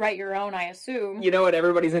 You could write your own, I assume. You know what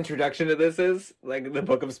everybody's introduction to this is? Like, the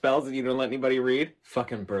book of spells that you don't let anybody read?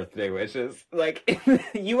 Fucking birthday wishes. Like,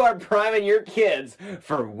 you are priming your kids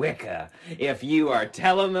for Wicca if you are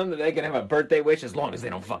telling them that they can have a birthday wish as long as they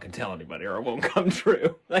don't fucking tell anybody or it won't come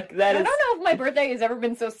true. Like, that is... I don't know if my birthday has ever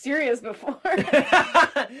been so serious before.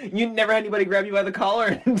 You never had anybody grab you by the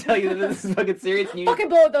collar and tell you that this is fucking serious? And you... Fucking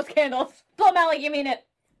blow out those candles. Blow them out like you mean it.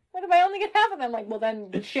 What if I only get half of them? Like, well,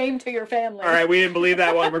 then shame to your family. All right, we didn't believe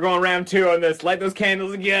that one. We're going round 2 on this. Light those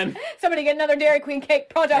candles again. Somebody get another Dairy Queen cake.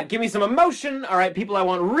 Pronto. And give me some emotion. All right, people, I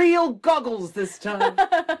want real goggles this time.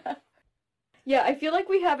 Yeah, I feel like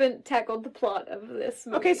we haven't tackled the plot of this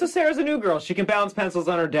movie. Okay, so Sarah's a new girl. She can balance pencils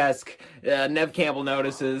on her desk. Nev Campbell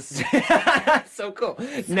notices. So cool.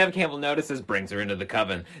 Nev Campbell notices, brings her into the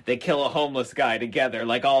coven. They kill a homeless guy together,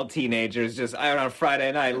 like all teenagers, just out on a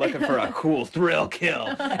Friday night looking for a cool thrill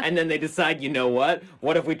kill. And then they decide, you know what?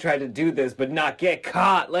 What if we try to do this but not get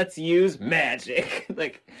caught? Let's use magic.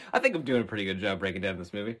 Like, I think I'm doing a pretty good job breaking down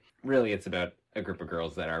this movie. Really, it's about a group of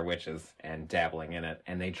girls that are witches and dabbling in it,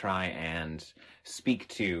 and they try and speak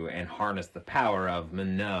to and harness the power of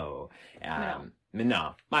Minot.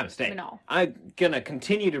 Minot. My mistake. Minot. I'm gonna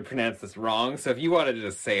continue to pronounce this wrong, so if you want to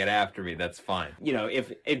just say it after me, that's fine. You know,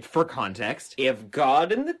 if for context, if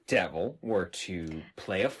God and the devil were to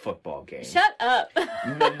play a football game... Shut up!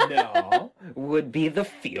 Minot would be the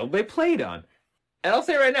field they played on. And I'll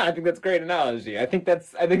say right now, I think that's a great analogy. I think that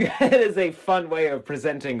is a fun way of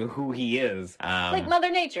presenting who he is. Like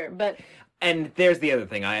Mother Nature, but... And there's the other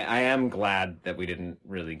thing. I am glad that we didn't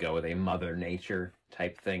really go with a Mother Nature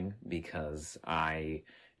type thing, because I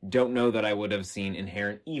don't know that I would have seen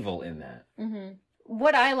inherent evil in that. Mm-hmm.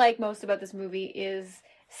 What I like most about this movie is...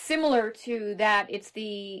 Similar to that, it's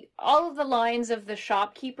all of the lines of the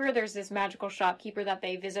shopkeeper. There's this magical shopkeeper that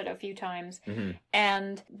they visit a few times. Mm-hmm.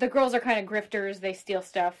 And the girls are kind of grifters. They steal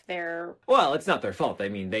stuff. Well, it's not their fault. I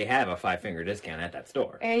mean, they have a 5-finger discount at that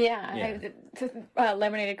store.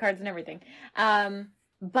 Laminated cards and everything.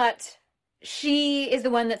 But she is the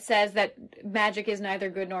one that says that magic is neither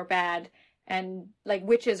good nor bad. And, like,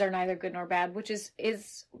 witches are neither good nor bad, which is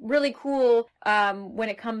really cool when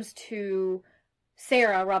it comes to...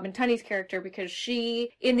 Sarah, Robin Tunney's character, because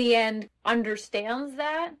she, in the end, understands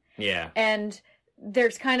that. Yeah. And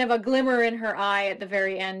there's kind of a glimmer in her eye at the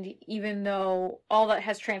very end, even though all that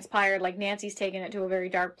has transpired, like Nancy's taken it to a very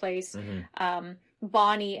dark place. Mm-hmm.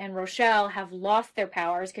 Bonnie and Rochelle have lost their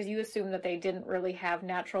powers, because you assume that they didn't really have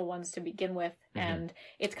natural ones to begin with, and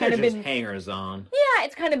it's kind of been hangers on. Yeah,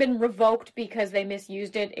 it's kind of been revoked because they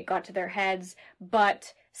misused it. It got to their heads.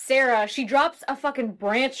 But Sarah, she drops a fucking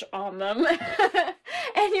branch on them.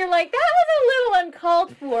 And you're like, that was a little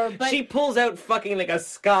uncalled for, but... She pulls out fucking like a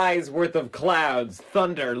sky's worth of clouds,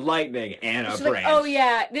 thunder, lightning, and a she's branch. like, oh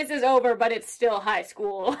yeah, this is over, but it's still high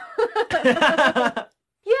school.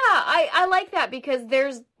 Yeah, I like that, because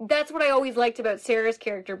that's what I always liked about Sarah's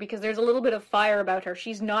character, because there's a little bit of fire about her.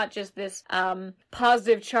 She's not just this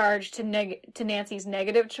positive charge to Nancy's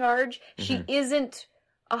negative charge. She isn't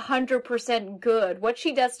 100% good. What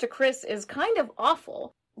she does to Chris is kind of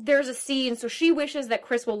awful. There's a scene, so she wishes that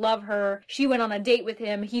Chris will love her. She went on a date with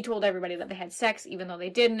him. He told everybody that they had sex, even though they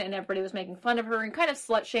didn't, and everybody was making fun of her and kind of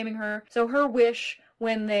slut-shaming her. So her wish,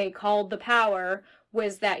 when they called the power,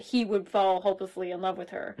 was that he would fall hopelessly in love with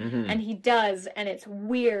her. And he does, and it's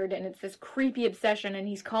weird, and it's this creepy obsession, and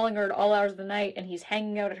he's calling her at all hours of the night, and he's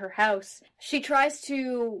hanging out at her house. She tries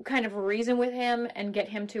to kind of reason with him and get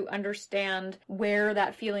him to understand where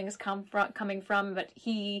that feeling is coming from, but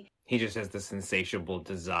he just has this insatiable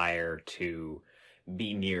desire to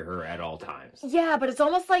be near her at all times. Yeah, but it's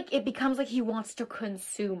almost like it becomes like he wants to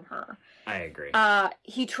consume her. I agree.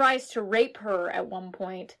 He tries to rape her at one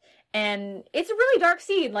point, and it's a really dark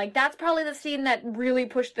scene. Like, that's probably the scene that really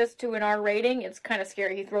pushed this to an R rating. It's kind of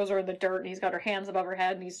scary. He throws her in the dirt, and he's got her hands above her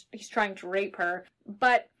head, and he's trying to rape her.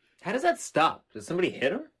 But how does that stop? Does somebody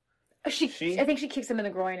hit him? I think she kicks him in the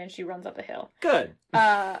groin, and she runs up the hill. Good.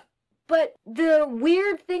 But the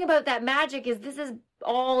weird thing about that magic is this is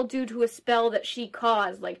all due to a spell that she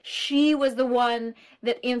caused. Like, she was the one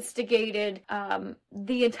that instigated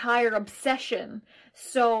the entire obsession.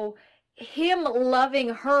 So him loving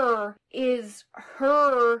her is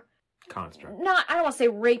her construct. I don't want to say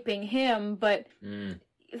raping him, but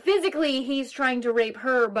physically he's trying to rape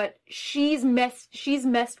her, but she's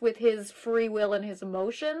messed with his free will and his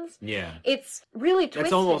emotions. Yeah. It's really twisted.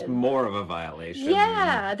 It's almost more of a violation.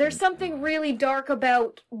 Yeah, there's something really dark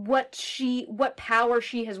about what power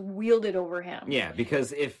she has wielded over him. Yeah,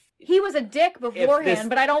 because if he was a dick beforehand,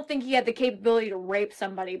 but I don't think he had the capability to rape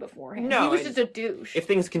somebody beforehand. No, he was just a douche. If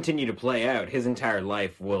things continue to play out, his entire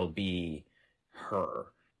life will be her.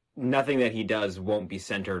 Nothing that he does won't be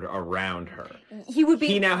centered around her.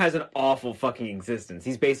 He now has an awful fucking existence.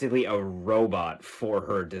 He's basically a robot for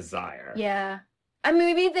her desire. Yeah. I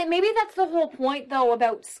mean, maybe that's the whole point, though,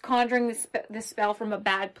 about conjuring the spell from a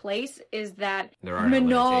bad place, is that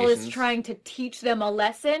Manal is trying to teach them a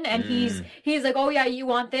lesson, and he's like, oh yeah, you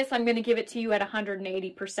want this? I'm going to give it to you at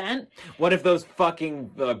 180%. What if those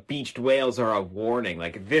fucking beached whales are a warning?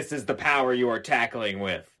 Like, this is the power you are tackling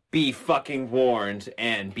with. Be fucking warned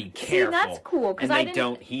and be careful. See, that's cool. And they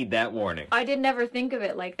don't heed that warning. I did never think of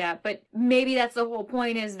it like that, but maybe that's the whole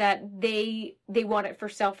point, is that they want it for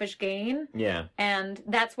selfish gain. Yeah. And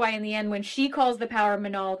that's why in the end, when she calls the power of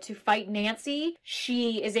Manal to fight Nancy,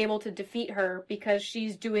 she is able to defeat her because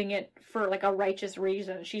she's doing it for like a righteous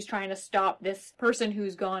reason. She's trying to stop this person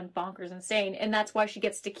who's gone bonkers insane. And that's why she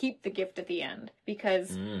gets to keep the gift at the end,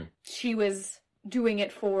 because she was doing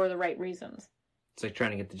it for the right reasons. It's like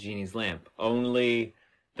trying to get the genie's lamp. Only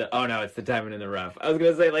oh no, it's the diamond in the rough. I was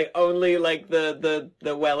gonna say, like, only like the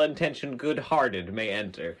well-intentioned, good-hearted may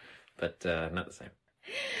enter, but not the same.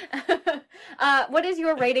 What is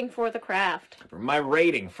your rating for The Craft? My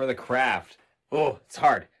rating for The Craft. Oh, it's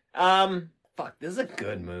hard. Fuck, this is a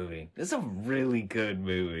good movie. This is a really good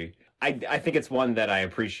movie. I think it's one that I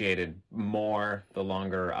appreciated more the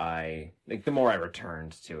more I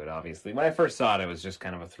returned to it, obviously. When I first saw it, it was just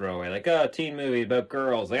kind of a throwaway, like, oh, teen movie about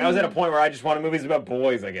girls. Like, I was at a point where I just wanted movies about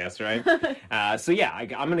boys, I guess, right? So yeah, I'm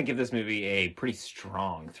going to give this movie a pretty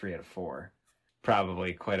strong 3 out of 4.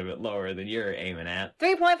 Probably quite a bit lower than you're aiming at.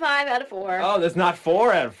 3.5 out of 4. Oh, that's not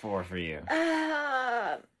 4 out of 4 for you.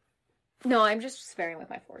 No, I'm just sparing with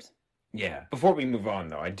my 4s. Yeah. Before we move on,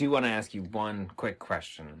 though, I do want to ask you one quick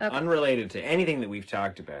question. Okay. Unrelated to anything that we've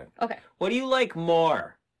talked about. Okay. What do you like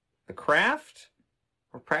more? The Craft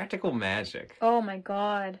or Practical Magic? Oh my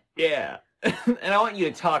god. Yeah. And I want you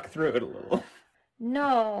to talk through it a little.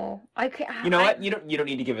 No. I can't. You know what? You don't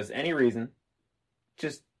need to give us any reason.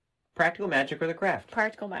 Just Practical Magic or The Craft.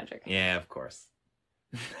 Practical Magic. Yeah, of course.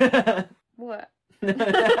 What?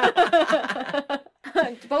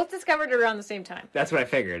 Both discovered around the same time. That's what I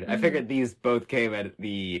figured. I figured these both came at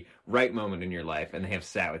the right moment in your life, and they have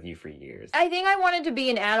sat with you for years. I think I wanted to be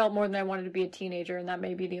an adult more than I wanted to be a teenager, and that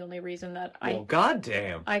may be the only reason that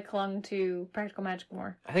goddamn. I clung to Practical Magic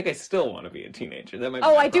more. I think I still want to be a teenager. That might be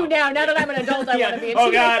I do now. Now that I'm an adult, I want to be a teenager.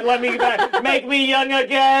 Oh God, let me back. Make me young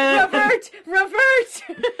again.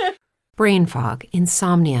 Revert! Brain fog,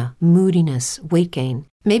 insomnia, moodiness, weight gain.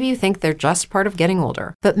 Maybe you think they're just part of getting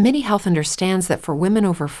older, but MIDI Health understands that for women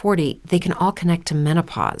over 40, they can all connect to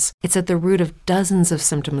menopause. It's at the root of dozens of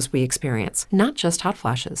symptoms we experience, not just hot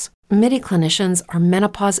flashes. MIDI clinicians are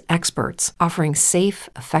menopause experts, offering safe,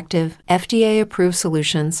 effective, FDA-approved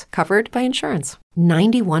solutions covered by insurance.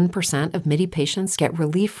 91% of MIDI patients get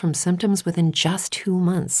relief from symptoms within just 2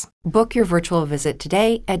 months. Book your virtual visit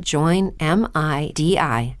today at joinmidi.com.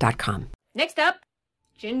 Next up,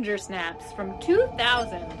 Ginger Snaps from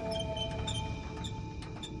 2000.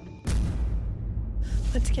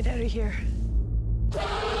 Let's get out of here.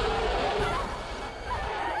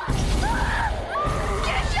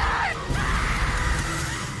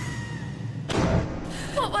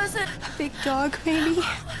 What was it? A big dog, maybe?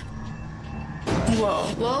 Whoa.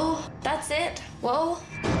 Whoa, that's it. Whoa.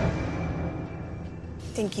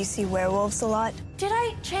 Think you see werewolves a lot? Did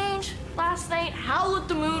I change last night? Howl at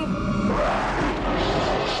the moon.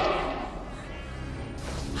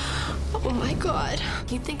 Oh my God.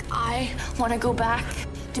 You think I want to go back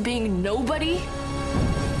to being nobody?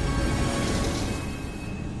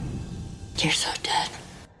 You're so dead.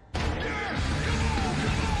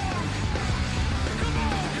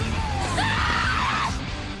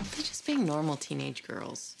 They're just being normal teenage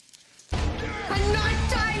girls. I'm not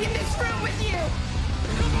dying in this room with you!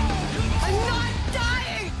 I'm not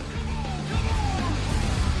dying!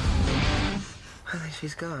 I think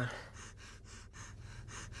she's gone.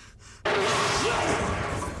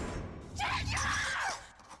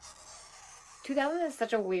 2000 is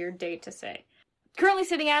such a weird date to say. Currently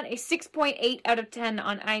sitting at a 6.8 out of 10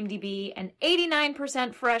 on IMDb, an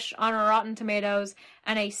 89% fresh on Rotten Tomatoes,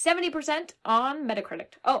 and a 70% on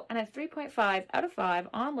Metacritic. Oh, and a 3.5 out of 5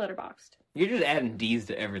 on Letterboxd. You're just adding D's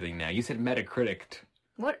to everything now. You said Metacritic.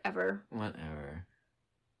 Whatever.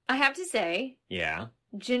 I have to say, Yeah.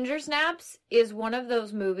 Ginger Snaps is one of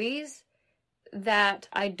those movies that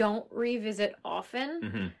I don't revisit often.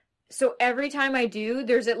 Mm-hmm. So every time I do,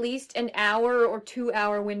 there's at least an hour or 2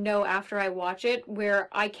 hour window after I watch it where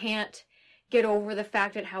I can't get over the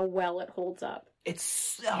fact at how well it holds up. It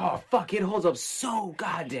holds up so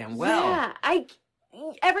goddamn well. Yeah,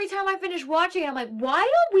 every time I finish watching it, I'm like, why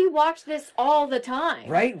don't we watch this all the time?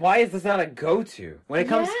 Right? Why is this not a go-to? When it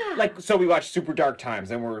comes, Yeah. so we watch Super Dark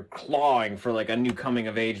Times and we're clawing for like a new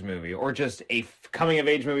coming-of-age movie or just a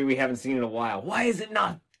coming-of-age movie we haven't seen in a while. Why is it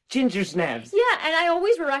not Ginger Snaps? Yeah, and I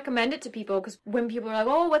always recommend it to people because when people are like,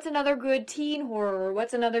 oh, what's another good teen horror?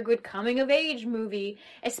 What's another good coming-of-age movie?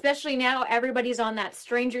 Especially now, everybody's on that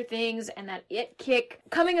Stranger Things and that It kick.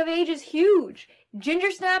 Coming-of-age is huge.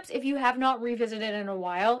 Ginger Snaps, if you have not revisited in a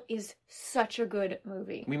while, is such a good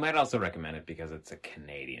movie. We might also recommend it because it's a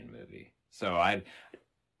Canadian movie. So I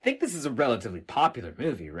think this is a relatively popular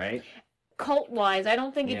movie, right? Cult-wise, I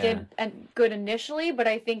don't think it did good initially, but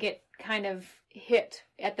I think it kind of hit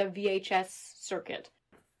at the VHS circuit.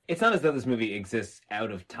 It's not as though this movie exists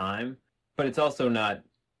out of time, but it's also not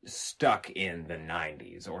stuck in the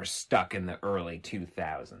 90s or stuck in the early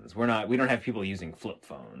 2000s. We don't have people using flip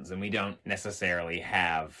phones, and we don't necessarily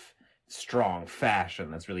have strong fashion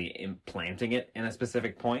that's really implanting it in a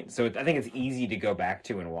specific point. So I think it's easy to go back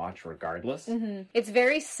to and watch regardless. Mm-hmm. It's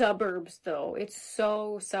very suburbs, though. It's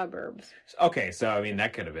so suburbs. Okay, so I mean,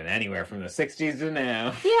 that could have been anywhere from the 60s to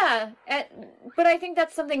now. Yeah, but I think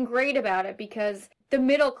that's something great about it because the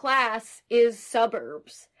middle class is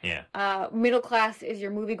suburbs. Yeah. Middle class is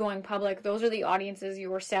your movie-going public. Those are the audiences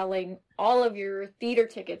you are selling all of your theater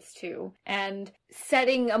tickets to. And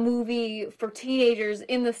setting a movie for teenagers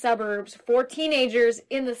in the suburbs, for teenagers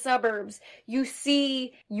in the suburbs, you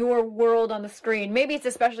see your world on the screen. Maybe it's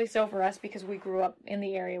especially so for us because we grew up in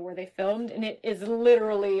the area where they filmed, and it is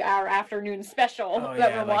literally our afternoon special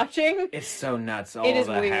that we're watching. It's so nuts. All It is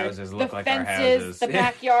the weird. houses look the like fences, our houses. the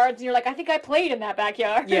backyards, and you're like, I think I played in that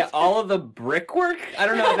backyard. Yeah, all of the brickwork. I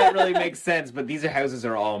don't know if that really makes sense, but these houses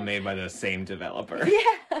are all made by the same developer.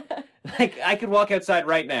 Yeah. Like, I could walk outside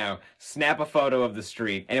right now, snap a photo of the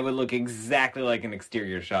street, and it would look exactly like an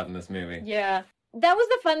exterior shot in this movie. Yeah. That was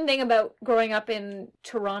the fun thing about growing up in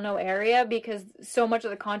Toronto area because so much of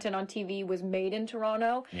the content on TV was made in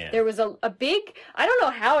Toronto. Yeah. There was a big, I don't know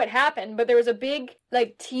how it happened, but there was a big,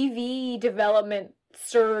 like, TV development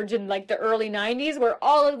surge in like the early 90s where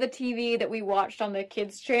all of the TV that we watched on the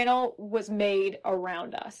kids channel was made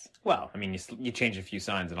around us. Well, I mean, you change a few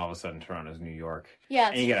signs and all of a sudden Toronto's New York. Yeah.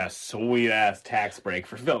 And you get a sweet-ass tax break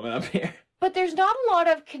for filming up here. But there's not a lot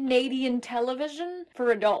of Canadian television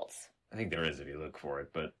for adults. I think there is if you look for it,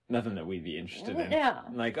 but nothing that we'd be interested in. Yeah.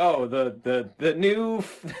 Like, oh, the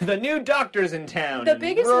new doctors in town. The in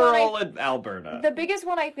biggest rural one Alberta. The biggest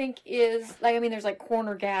one I think is like, I mean, there's like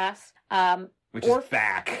Corner Gas, which is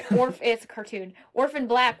back. It's a cartoon. Orphan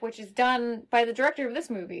Black, which is done by the director of this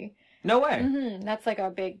movie. No way. Mm-hmm. That's like a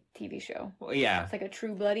big TV show. Well, yeah. It's like a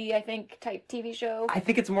True Bloody, I think, type TV show. I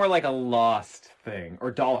think it's more like a Lost thing,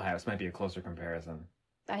 or Dollhouse might be a closer comparison.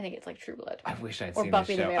 I think it's like True Blood. I wish I'd or seen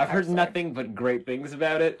Buffy the the show. Vampire I've heard Slayer. nothing but great things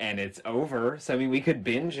about it, and it's over. So I mean, we could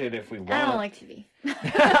binge it if we want. I don't like TV.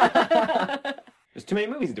 There's too many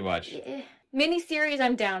movies to watch. Miniseries,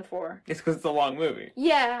 I'm down for. It's because it's a long movie.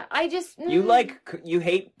 Yeah, I just You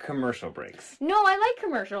hate commercial breaks. No, I like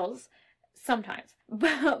commercials sometimes.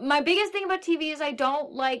 But my biggest thing about TV is I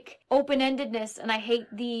don't like open-endedness, and I hate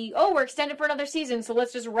we're extended for another season, so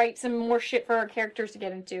let's just write some more shit for our characters to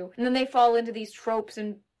get into. And then they fall into these tropes,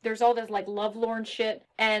 and there's all this like lovelorn shit,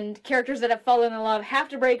 and characters that have fallen in love have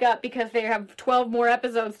to break up because they have 12 more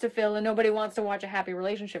episodes to fill, and nobody wants to watch a happy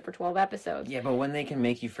relationship for 12 episodes. Yeah, but when they can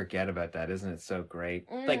make you forget about that, isn't it so great?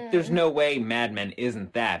 Like, there's no way Mad Men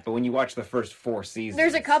isn't that, but when you watch the first 4 seasons...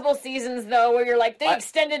 There's a couple seasons, though, where you're like, they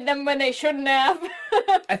extended them when they shouldn't have.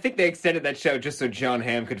 I think they extended that show just so John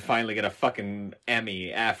Hamm could finally get a fucking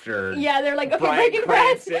Emmy after... Yeah, they're like, okay, Bryan Breaking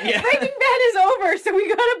Cranston. Bad Yeah. Breaking Bad is over, so we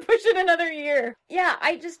gotta push it another year. Yeah,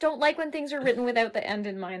 I just don't like when things are written without the end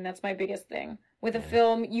in mind. That's my biggest thing. With a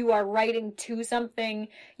film, you are writing to something,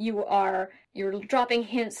 you're dropping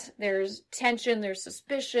hints, there's tension, there's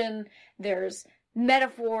suspicion, there's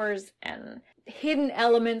metaphors and hidden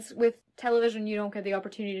elements. With television, you don't get the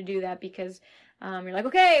opportunity to do that because you're like,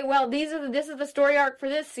 okay, well, this is the story arc for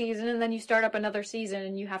this season, and then you start up another season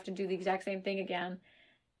and you have to do the exact same thing again.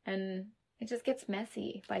 And it just gets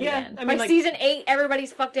messy by the end. I mean, by season 8,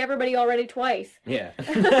 everybody's fucked everybody already twice. Yeah.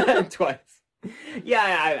 Twice.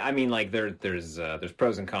 Yeah, I mean, like, there's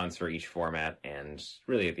pros and cons for each format, and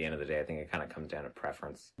really at the end of the day, I think it kind of comes down to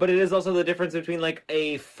preference. But it is also the difference between, like,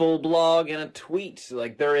 a full blog and a tweet.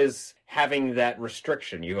 Like, there is having that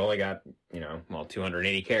restriction. You've only got,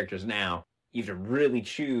 280 characters now. You have to really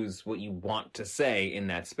choose what you want to say in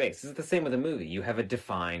that space. It's the same with a movie. You have a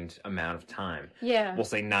defined amount of time. Yeah. We'll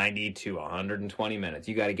say 90 to 120 minutes.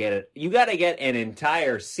 You got to get it. You got to get an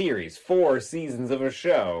entire series, 4 seasons of a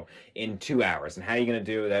show in 2 hours. And how are you going to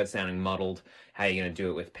do it without sounding muddled? How are you going to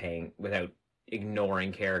do it without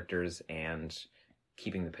ignoring characters and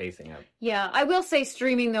keeping the pacing up? Yeah, I will say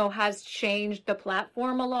streaming, though, has changed the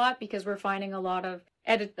platform a lot because we're finding a lot of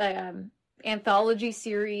anthology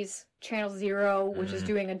series. Channel Zero, which is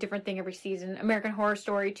doing a different thing every season. American Horror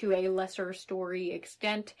Story to a lesser story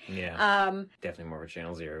extent. Yeah. Definitely more of a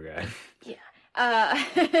Channel Zero guy.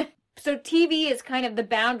 Yeah. So TV is kind of the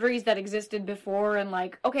boundaries that existed before, and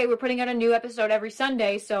like, okay, we're putting out a new episode every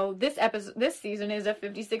Sunday, so this season is a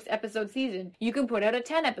 56 episode season. You can put out a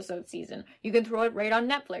 10 episode season. You can throw it right on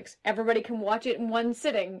Netflix. Everybody can watch it in one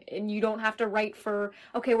sitting, and you don't have to write for,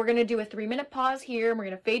 okay, we're going to do a 3-minute pause here, and we're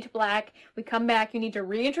going to fade to black. We come back, you need to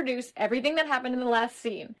reintroduce everything that happened in the last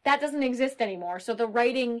scene. That doesn't exist anymore, so the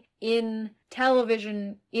writing in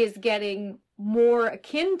television is getting more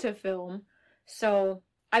akin to film, so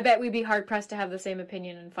I bet we'd be hard-pressed to have the same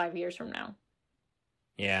opinion in 5 years from now.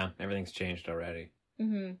 Yeah, everything's changed already.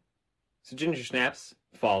 Mm-hmm. So Ginger Snaps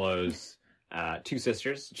follows 2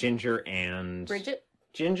 sisters, Ginger and... Bridget?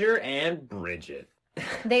 Ginger and Bridget.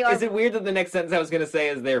 They are... Is it weird that the next sentence I was going to say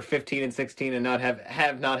is they're 15 and 16 and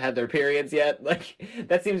have not had their periods yet? Like,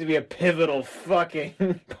 that seems to be a pivotal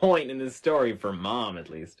fucking point in this story, for Mom, at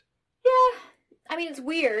least. Yeah. I mean, it's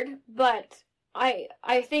weird, but...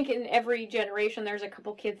 I think in every generation there's a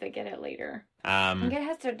couple kids that get it later. I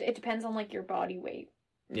think it depends on like your body weight.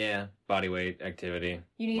 Yeah, body weight, activity.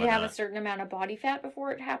 You need to have a certain amount of body fat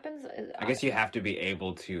before it happens. I guess you have to be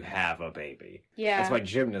able to have a baby. Yeah. That's why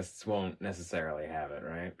gymnasts won't necessarily have it,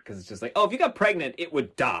 right? Because it's just like, oh, if you got pregnant, it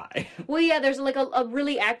would die. Well, yeah, there's like a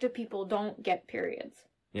really active people don't get periods.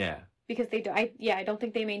 Yeah. Because they do. I don't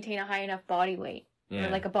think they maintain a high enough body weight. Yeah. Or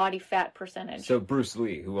like a body fat percentage. So Bruce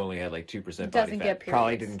Lee, who only had like 2% body Doesn't fat, get periods.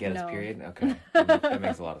 probably didn't get his period? Okay. That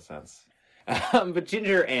makes a lot of sense. But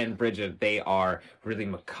Ginger and Bridget, they are really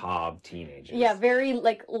macabre teenagers. Yeah, very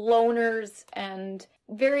like loners and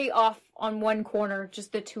very off on one corner,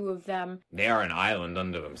 just the two of them. They are an island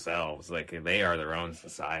unto themselves. Like, they are their own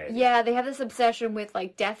society. Yeah, they have this obsession with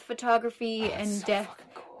like death photography and death.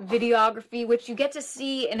 videography, which you get to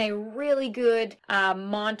see in a really good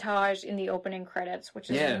montage in the opening credits, which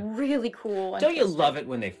is really cool. Don't you love it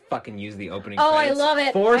when they fucking use the opening Oh, credits I love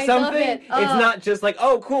it. for I something? love it. It's Oh. not just like,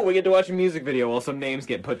 oh, cool, we get to watch a music video while some names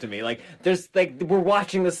get put to me. Like, there's, like, we're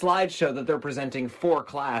watching the slideshow that they're presenting for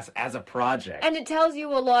class as a project. And it tells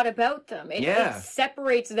you a lot about them. It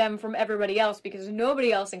separates them from everybody else because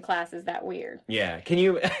nobody else in class is that weird. Yeah, can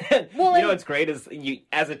you... Well, you know what's great is, you,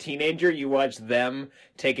 as a teenager, you watch them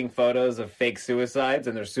taking photos of fake suicides,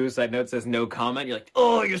 and their suicide note says no comment. You're like,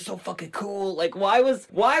 oh, you're so fucking cool. Like, why was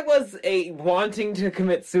a wanting to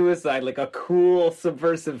commit suicide like a cool,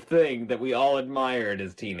 subversive thing that we all admired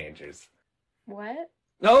as teenagers? What?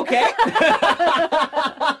 Okay.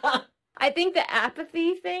 I think the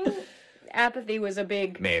apathy thing... Apathy was a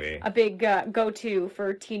big go-to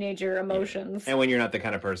for teenager emotions. And when you're not the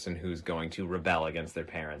kind of person who's going to rebel against their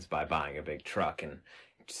parents by buying a big truck and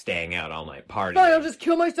staying out all night partying. Fine, I'll just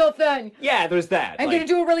kill myself then. Yeah, there's that. I'm gonna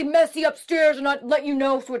do it really messy upstairs and not let you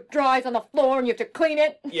know so it dries on the floor and you have to clean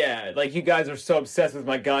it. Yeah, like you guys are so obsessed with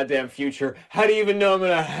my goddamn future. How do you even know I'm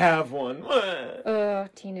gonna have one?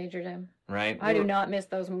 Teenagerdom. Right? I do not miss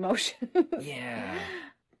those emotions. Yeah.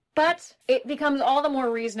 But it becomes all the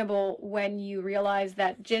more reasonable when you realize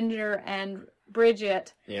that Ginger and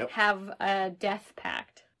Bridget have a death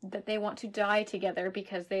pact. That they want to die together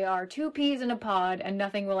because they are two peas in a pod and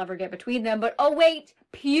nothing will ever get between them. But oh wait,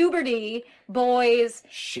 puberty, boys.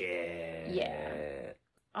 Shit. Yeah.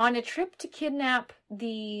 On a trip to kidnap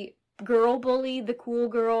the girl bully, the cool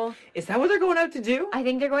girl. Is that what they're going out to do? I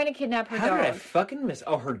think they're going to kidnap her dog. How did I fucking miss...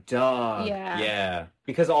 Oh, her dog. Yeah. Yeah.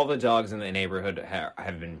 Because all the dogs in the neighborhood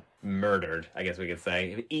have been murdered, I guess we could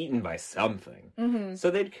say. Eaten by something. Mm-hmm. So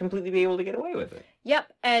they'd completely be able to get away with it.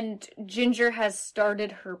 Yep, and Ginger has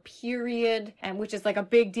started her period, and which is like a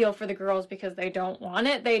big deal for the girls because they don't want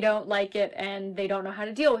it, they don't like it, and they don't know how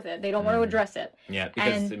to deal with it. They don't want to address it. Yeah,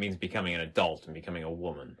 because it means becoming an adult and becoming a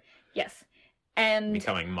woman. Yes. And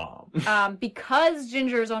becoming mom. Because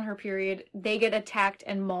Ginger is on her period, they get attacked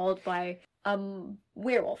and mauled by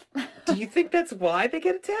werewolf. Do you think that's why they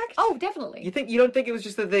get attacked? Oh, definitely. You don't think it was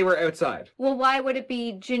just that they were outside? Well, why would it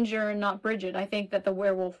be Ginger and not Bridget? I think that the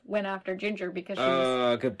werewolf went after Ginger because she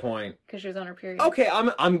was... good point. Because she was on her period. Okay,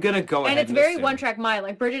 I'm gonna go ahead and it's very assume. one-track mind.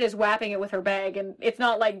 Like, Bridget is whapping it with her bag, and it's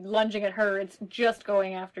not, like, lunging at her. It's just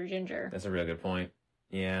going after Ginger. That's a real good point.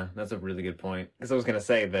 Yeah, that's a really good point. Because I was gonna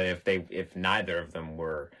say that if neither of them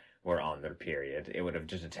were on their period, it would have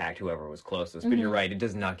just attacked whoever was closest. But you're right, it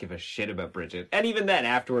does not give a shit about Bridget. And even then,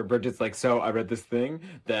 afterward, Bridget's like, so I read this thing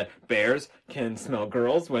that bears can smell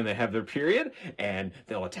girls when they have their period, and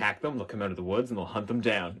they'll attack them, they'll come out of the woods, and they'll hunt them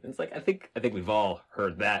down. And it's like, I think we've all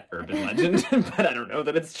heard that urban legend, but I don't know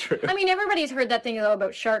that it's true. I mean, everybody's heard that thing, though,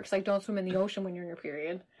 about sharks, like, don't swim in the ocean when you're in your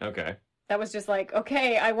period. Okay. That was just like,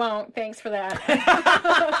 okay, I won't. Thanks for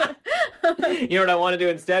that. You know what I want to do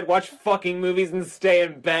instead? Watch fucking movies and stay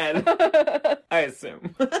in bed. I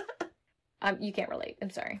assume. You can't relate.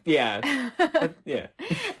 I'm sorry. Yeah. Yeah.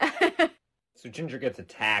 So Ginger gets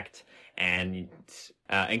attacked, and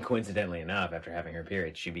coincidentally enough, after having her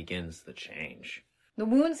period, she begins the change. The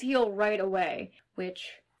wounds heal right away,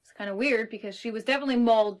 which... kind of weird because she was definitely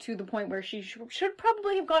mauled to the point where she should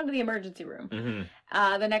probably have gone to the emergency room.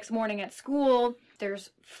 Mm-hmm. The next morning at school,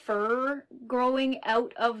 there's fur growing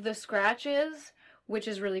out of the scratches, which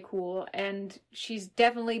is really cool, and she's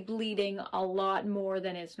definitely bleeding a lot more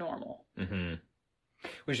than is normal. Mm-hmm.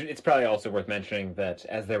 It's probably also worth mentioning that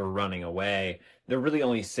as they were running away, they're really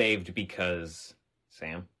only saved because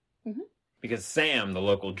Sam? Mm-hmm. Because Sam, the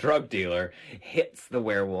local drug dealer, hits the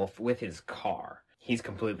werewolf with his car. He's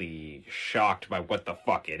completely shocked by what the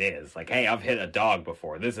fuck it is. Like, hey, I've hit a dog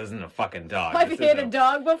before. This isn't a fucking dog. I've hit a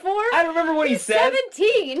dog before? I don't remember what he said.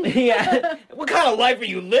 17! Yeah. What kind of life are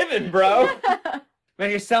you living, bro?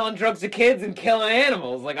 Man, you're selling drugs to kids and killing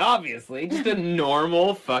animals. Like, obviously. Just a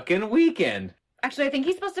normal fucking weekend. Actually, I think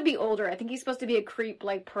he's supposed to be older. I think he's supposed to be a creep,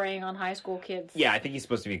 like, preying on high school kids. Yeah, I think he's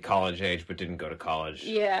supposed to be college age, but didn't go to college.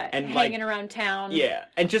 Yeah, and hanging around town. Yeah,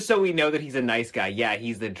 and just so we know that he's a nice guy, yeah,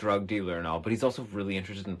 he's the drug dealer and all, but he's also really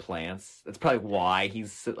interested in plants. That's probably why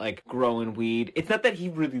he's, like, growing weed. It's not that he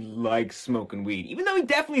really likes smoking weed, even though he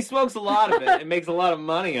definitely smokes a lot of it and makes a lot of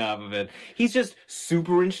money off of it. He's just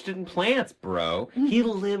super interested in plants, bro. He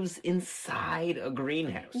lives inside a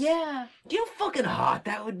greenhouse. Yeah. Do you know how fucking hot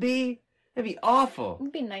that would be? That'd be awful.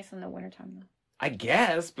 It'd be nice in the wintertime, though. I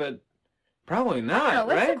guess, but probably not, I don't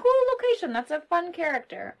know, right? It's a cool location. That's a fun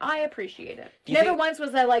character. I appreciate it. Never once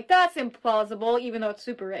was I like, that's implausible, even though it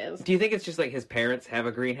super is. Do you think it's just like his parents have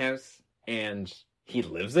a greenhouse, and he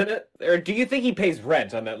lives in it? Or do you think he pays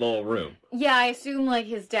rent on that little room? Yeah, I assume, like,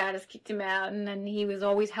 his dad has kicked him out, and then he was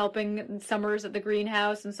always helping in summers at the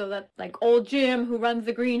greenhouse, and so that, like, old Jim, who runs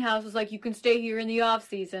the greenhouse, was like, you can stay here in the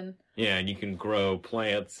off-season. Yeah, and you can grow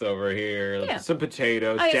plants over here, Yeah. some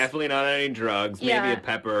potatoes, definitely not any drugs, maybe a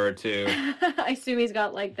pepper or two. I assume he's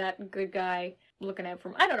got, like, that good guy looking out for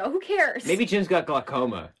him. I don't know, who cares? Maybe Jim's got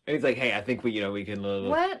glaucoma. And he's like, hey, I think we can...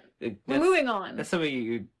 What? We're moving on. That's something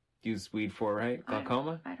you use weed for, right?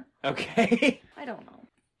 Glaucoma? I don't. Okay. I don't know.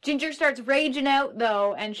 Ginger starts raging out,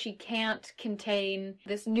 though, and she can't contain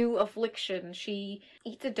this new affliction. She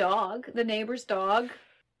eats a dog, the neighbor's dog.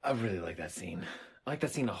 I really like that scene. I like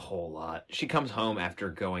that scene a whole lot. She comes home after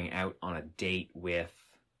going out on a date with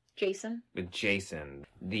Jason,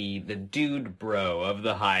 the dude bro of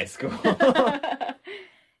the high school.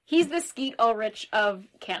 He's the Skeet Ulrich of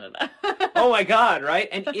Canada. Oh my god, right?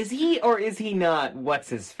 And is he or is he not what's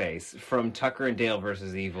his face from Tucker and Dale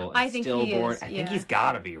versus Evil and I think Stillborn? he is, I think he's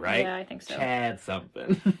gotta be, right? Yeah, I think so. Chad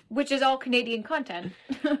something. Which is all Canadian content.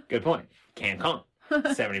 Good point. CanCon.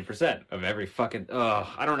 70% of every fucking...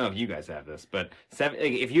 I don't know if you guys have this, but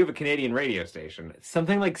if you have a Canadian radio station,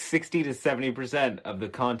 something like 60 to 70% of the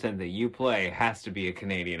content that you play has to be a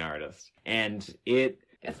Canadian artist. And it...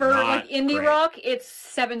 For like indie rock, it's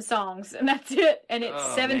 7 songs, and that's it. And it's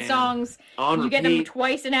 7 songs. On you get them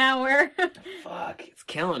twice an hour. Fuck, it's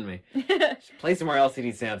killing me. Just play some more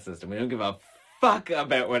LCD sound system. We don't give a fuck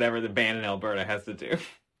about whatever the band in Alberta has to do.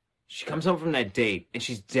 She comes home from that date, and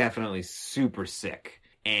she's definitely super sick,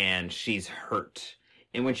 and she's hurt.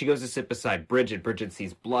 And when she goes to sit beside Bridget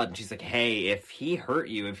sees blood, and she's like, hey, if he hurt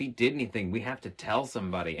you, if he did anything, we have to tell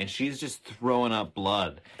somebody. And she's just throwing up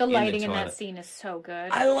blood. The lighting in that scene is so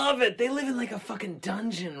good. I love it. They live in like a fucking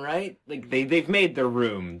dungeon, right? Like, they've made their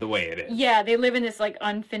room the way it is. Yeah, they live in this, like,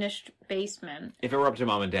 unfinished basement. If it were up to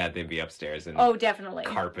Mom and Dad, they'd be upstairs in definitely.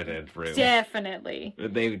 Carpeted room. Definitely.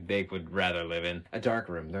 They would rather live in a dark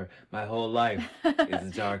room. My whole life is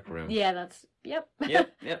a dark room. Yeah, that's... Yep.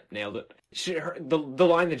 Yep, nailed it. The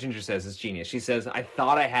line that Ginger says is genius. She says, I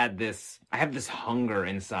have this hunger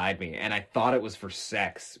inside me, and I thought it was for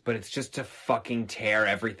sex, but it's just to fucking tear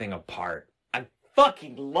everything apart. I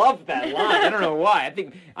fucking love that line. I don't know why.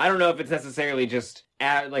 I don't know if it's necessarily just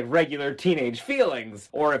like regular teenage feelings,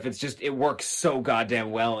 or if it's just, it works so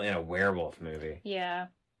goddamn well in a werewolf movie. Yeah.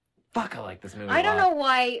 Fuck, I like this movie I don't know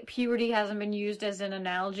why puberty hasn't been used as an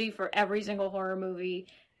analogy for every single horror movie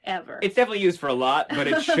ever. It's definitely used for a lot, but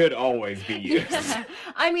it should always be used. Yeah.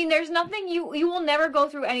 I mean, there's nothing you will never go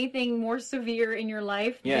through anything more severe in your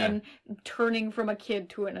life than turning from a kid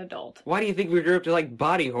to an adult. Why do you think we grew up to like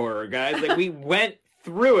body horror, guys? Like, we went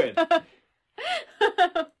through it.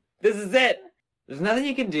 This is it. There's nothing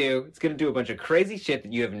you can do. It's going to do a bunch of crazy shit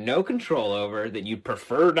that you have no control over, that you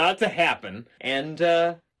prefer not to happen, and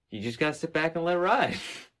you just got to sit back and let it ride.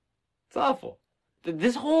 It's awful.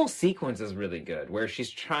 This whole sequence is really good, where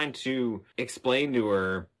she's trying to explain to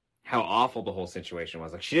her how awful the whole situation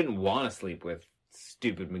was. Like, she didn't want to sleep with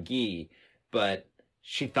stupid McGee, but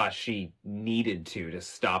she thought she needed to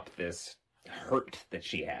stop this hurt that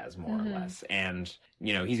she has, more or less. And,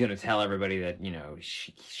 you know, he's going to tell everybody that, you know,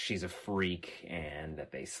 she's a freak and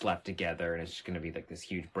that they slept together, and it's just going to be like this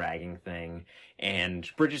huge bragging thing. And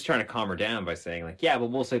Bridget's trying to calm her down by saying, like, yeah, but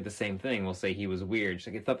we'll say the same thing. We'll say he was weird. She's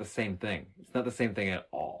like, it's not the same thing. It's not the same thing at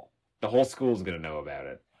all. The whole school's going to know about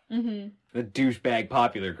it. Mm-hmm. The douchebag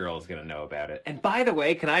popular girl is going to know about it. And by the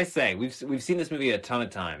way, can I say, we've seen this movie a ton of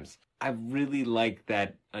times. I really like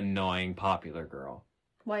that annoying popular girl.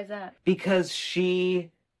 Why is that? Because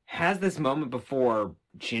she has this moment before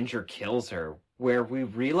Ginger kills her where we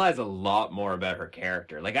realize a lot more about her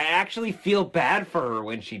character. Like, I actually feel bad for her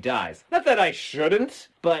when she dies. Not that I shouldn't,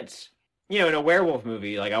 but, you know, in a werewolf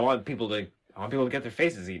movie, like, I want people to get their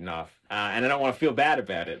faces eaten off. And I don't want to feel bad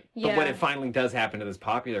about it. Yeah. But when it finally does happen to this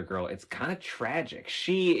popular girl, it's kind of tragic.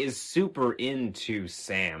 She is super into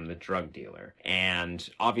Sam, the drug dealer. And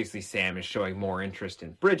obviously Sam is showing more interest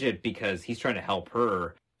in Bridget because he's trying to help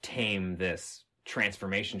her tame this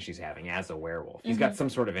transformation she's having as a werewolf. He's got some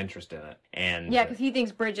sort of interest in it. And yeah, because he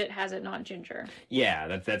thinks Bridget has it, not Ginger.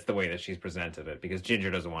 Yeah, that's the way that she's presented it, because Ginger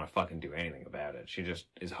doesn't want to fucking do anything about it. She just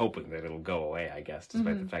is hoping that it'll go away, I guess,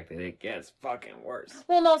 despite the fact that it gets fucking worse.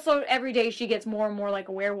 Well, and also every day she gets more and more like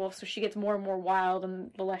a werewolf, so she gets more and more wild,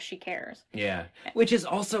 and the less she cares. Yeah, which is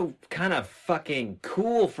also kind of fucking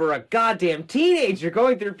cool for a goddamn teenager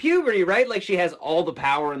going through puberty, right? Like, she has all the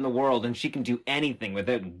power in the world, and she can do anything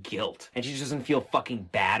without guilt, and she doesn't feel fucking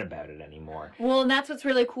bad about it anymore. Well, and that's what's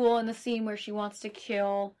really cool in the scene where she wants to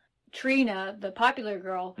kill Trina, the popular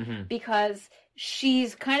girl, Mm-hmm. because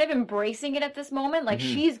she's kind of embracing it at this moment. Like,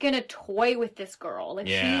 she's gonna toy with this girl. Like,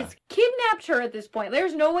 Yeah. she's kidnapped her at this point.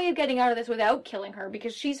 There's no way of getting out of this without killing her,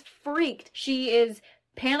 because she's freaked. She is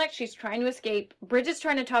panicked. She's trying to escape. Bridget's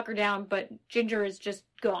trying to talk her down, but Ginger is just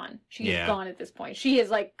gone. She's gone at this point. She is,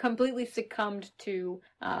 like, completely succumbed to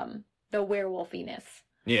the werewolfiness.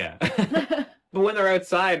 Yeah. But when they're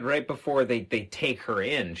outside, right before they take her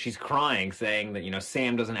in, she's crying, saying that, you know,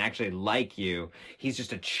 Sam doesn't actually like you. He's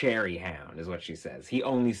just a cherry hound, is what she says. He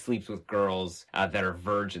only sleeps with girls that are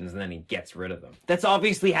virgins, and then he gets rid of them. That's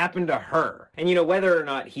obviously happened to her. And, you know, whether or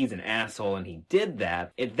not he's an asshole and he did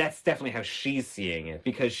that, that's definitely how she's seeing it,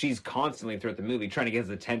 because she's constantly throughout the movie trying to get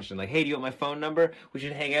his attention. Like, hey, do you want my phone number? We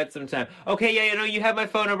should hang out sometime. Okay, yeah, you know, you have my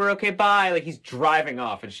phone number. Okay, bye. Like, he's driving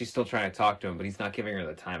off, and she's still trying to talk to him, but he's not giving her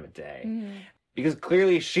the time of day. Mm-hmm. Because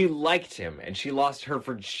clearly she liked him, and she lost her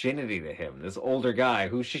virginity to him, this older guy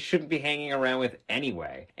who she shouldn't be hanging around with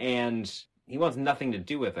anyway. And he wants nothing to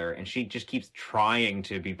do with her, and she just keeps trying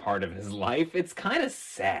to be part of his life. It's kind of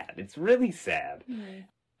sad. It's really sad. Mm-hmm.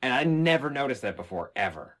 And I never noticed that before,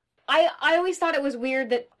 ever. I always thought it was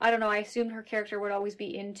weird that, I don't know, I assumed her character would always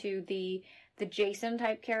be into the Jason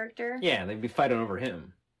type character. Yeah, they'd be fighting over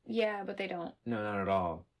him. Yeah, but they don't. No, not at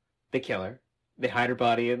all. They kill her. They hide her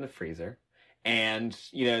body in the freezer. And,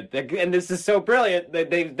 you know, and this is so brilliant,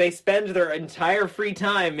 that they spend their entire free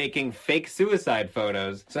time making fake suicide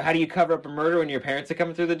photos. So how do you cover up a murder when your parents are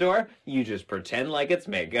coming through the door? You just pretend like it's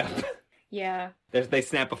makeup. Yeah. They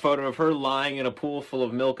snap a photo of her lying in a pool full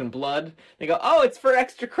of milk and blood. They go, oh, it's for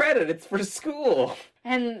extra credit. It's for school.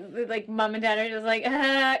 And, like, mom and dad are just like,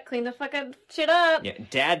 clean the fucking shit up. Yeah,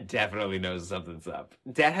 Dad definitely knows something's up.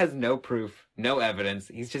 Dad has no proof, no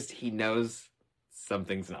evidence. He knows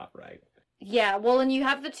something's not right. Yeah, well, and you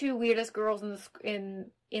have the two weirdest girls in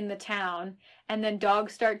the town, and then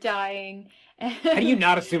dogs start dying. How do you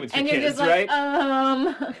not assume it's your and you're kids, just like,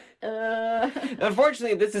 right?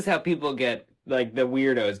 Unfortunately, this is how people get, like, the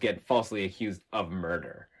weirdos get falsely accused of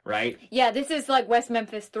murder, right? Yeah, this is like West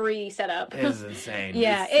Memphis 3 setup. This is insane.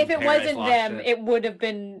 Yeah, This is if it Paradise wasn't Lost them, shit. it would have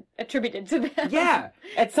been attributed to them. Yeah,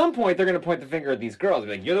 at some point they're gonna point the finger at these girls,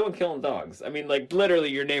 be like, "You're the one killing dogs." I mean, like, literally,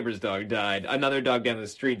 your neighbor's dog died, another dog down the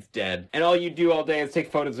street's dead, and all you do all day is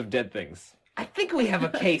take photos of dead things. I think we have a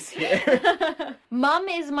case here. Mom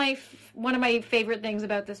is one of my favorite things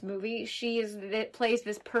about this movie. She plays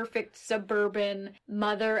this perfect suburban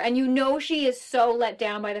mother, and you know she is so let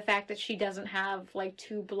down by the fact that she doesn't have, like,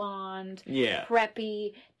 two blonde,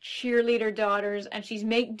 preppy cheerleader daughters, and she's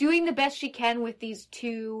doing the best she can with these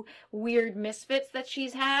two weird misfits that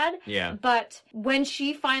she's had. Yeah. But when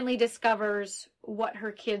she finally discovers what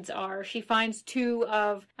her kids are, she finds two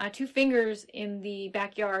fingers in the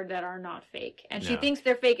backyard that are not fake, and she thinks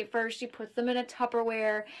they're fake at first. She puts them in a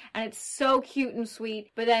Tupperware, and it's so cute and sweet,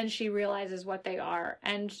 but then she realizes what they are.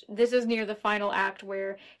 And this is near the final act,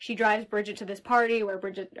 where she drives Bridget to this party where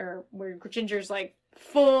Ginger's like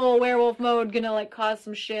full werewolf mode, gonna like cause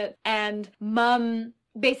some shit, and Mom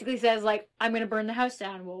basically says, like, I'm gonna burn the house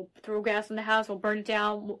down. We'll throw gas in the house. We'll burn it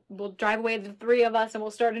down. We'll drive away the three of us, and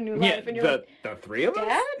we'll start a new life. And you're like, the three of us?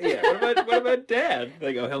 Dad? Yeah. What about Dad?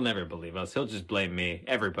 Like, oh, he'll never believe us. He'll just blame me.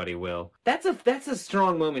 Everybody will. That's a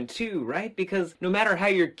strong moment too, right? Because no matter how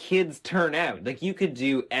your kids turn out, like, you could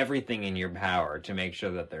do everything in your power to make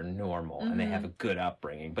sure that they're normal and they have a good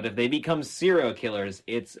upbringing. But if they become serial killers,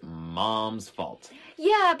 it's Mom's fault.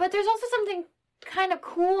 Yeah, but there's also something kind of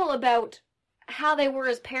cool about how they were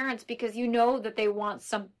as parents, because you know that they want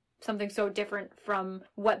something so different from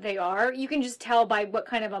what they are. You can just tell by what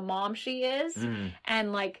kind of a mom she is.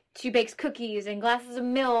 And, like, she bakes cookies and glasses of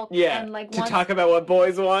milk. Yeah, and, like, talk about what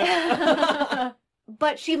boys want.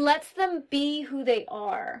 But she lets them be who they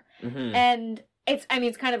are. And it's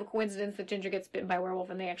kind of a coincidence that Ginger gets bitten by a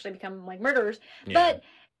werewolf and they actually become, like, murderers. Yeah.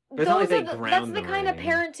 But that's the kind of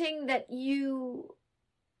parenting that you,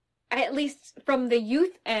 at least from the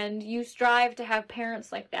youth end, you strive to have parents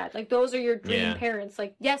like that. Like, those are your dream parents.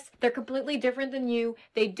 Like, yes, they're completely different than you.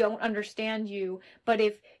 They don't understand you. But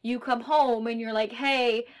if you come home and you're like,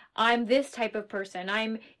 hey, I'm this type of person.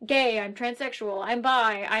 I'm gay. I'm transsexual. I'm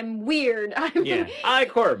bi. I'm weird. I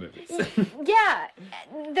like horror movies. Yeah.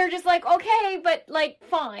 They're just like, okay, but, like,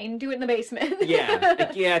 fine. Do it in the basement.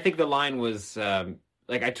 I think the line was,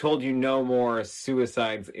 like, I told you no more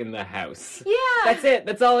suicides in the house. Yeah. That's it.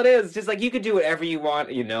 That's all it is. Just, like, you could do whatever you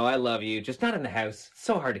want. You know, I love you. Just not in the house. It's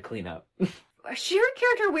so hard to clean up. Her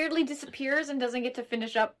character weirdly disappears and doesn't get to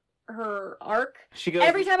finish up her arc. She goes,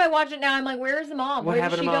 every time I watch it now, I'm like, where's the mom? What Where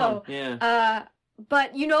happened did she to Mom? go? Yeah.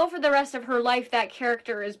 But, you know, for the rest of her life, that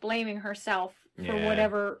character is blaming herself for Yeah.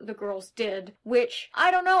 whatever the girls did, which,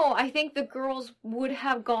 I don't know, I think the girls would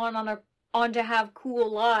have gone on to have cool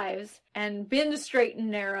lives and been straight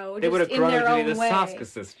and narrow, They just would have in grown their up to own be the way. Saska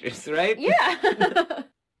sisters, right? Yeah.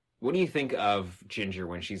 What do you think of Ginger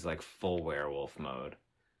when she's like full werewolf mode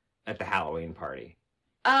at the Halloween party?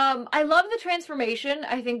 I love the transformation.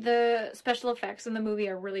 I think the special effects in the movie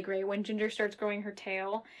are really great when Ginger starts growing her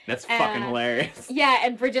tail. That's fucking hilarious. Yeah,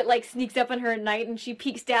 and Bridget like sneaks up on her at night and she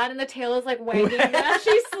peeks down and the tail is like wagging as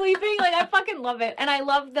she's sleeping. Like, I fucking love it. And I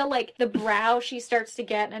love the brow she starts to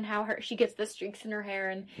get and how she gets the streaks in her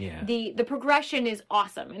hair, and the progression is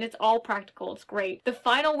awesome and it's all practical. It's great. The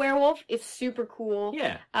final werewolf is super cool.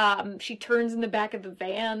 Yeah. She turns in the back of the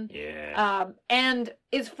van. Yeah. And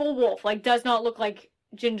is full wolf, like does not look like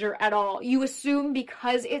Ginger at all. You assume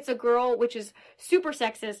because it's a girl, which is super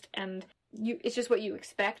sexist, and it's just what you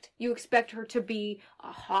expect. You expect her to be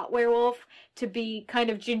a hot werewolf, to be kind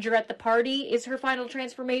of Ginger at the party is her final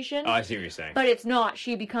transformation. Oh, I see what you're saying. But it's not.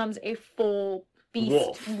 She becomes a full beast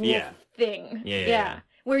wolf thing. Yeah.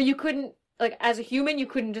 Where you couldn't, like, as a human, you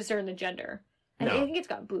couldn't discern the gender. And No. I think it's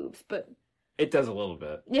got boobs, but... It does a little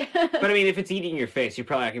bit. Yeah. But I mean, if it's eating your face, you're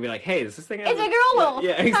probably not going to be like, hey, does this thing have It's a girl wolf!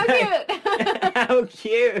 Yeah, exactly. How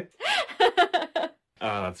cute! How cute!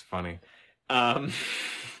 Oh, that's funny.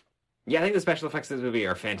 Yeah, I think the special effects of this movie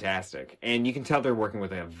are fantastic. And you can tell they're working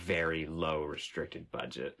with a very low, restricted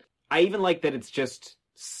budget. I even like that it's just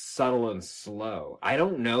subtle and slow. I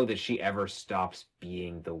don't know that she ever stops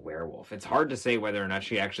being the werewolf. It's hard to say whether or not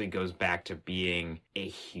she actually goes back to being a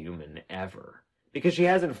human ever. Because she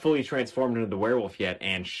hasn't fully transformed into the werewolf yet,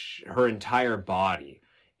 and her entire body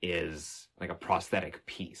is like a prosthetic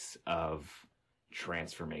piece of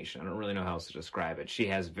transformation. I don't really know how else to describe it.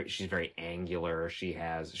 She's very angular. She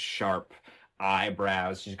has sharp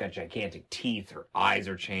eyebrows. She's got gigantic teeth. Her eyes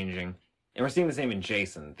are changing. And we're seeing the same in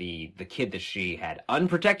Jason, the kid that she had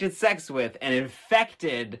unprotected sex with and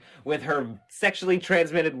infected with her sexually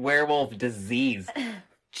transmitted werewolf disease.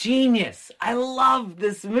 Genius. I love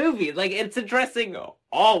this movie. Like, it's addressing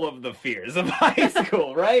all of the fears of high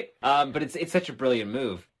school, right? But it's such a brilliant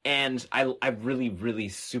move. And I really, really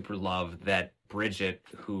super love that Bridget,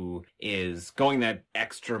 who is going that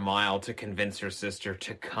extra mile to convince her sister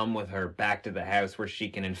to come with her back to the house where she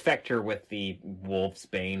can infect her with the wolf's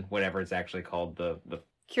bane, whatever it's actually called, the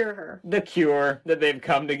Cure her. The cure that they've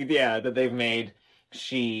that they've made.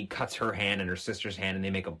 She cuts her hand and her sister's hand and they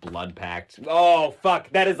make a blood pact. Oh, fuck.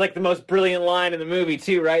 That is like the most brilliant line in the movie,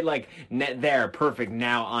 too, right? Like, there, perfect,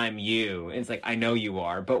 now I'm you. And it's like, I know you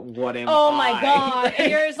are, but what am I? Oh my god. And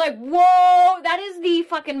you're just like, whoa! That is the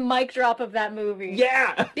fucking mic drop of that movie.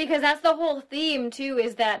 Yeah! Because that's the whole theme, too,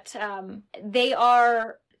 is that they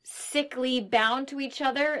are sickly bound to each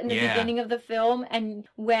other in the beginning of the film, and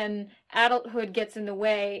when adulthood gets in the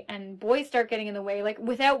way and boys start getting in the way, like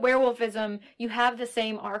without werewolfism, you have the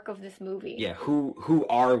same arc of this movie. Yeah, who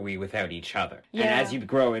are we without each other? Yeah. And as you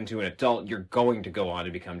grow into an adult, you're going to go on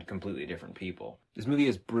to become completely different people. This movie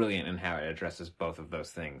is brilliant in how it addresses both of those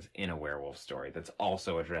things in a werewolf story that's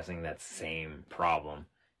also addressing that same problem.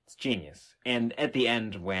 It's genius. And at the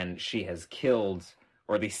end, when she has killed,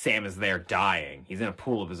 or at least Sam is there dying, he's in a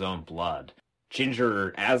pool of his own blood,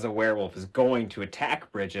 Ginger, as a werewolf, is going to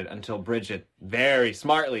attack Bridget until Bridget very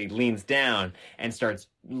smartly leans down and starts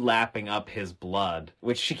lapping up his blood,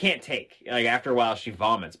 which she can't take. Like, after a while, she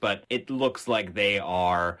vomits, but it looks like they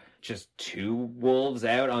are just two wolves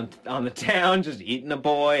out on the town, just eating a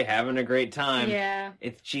boy, having a great time. Yeah.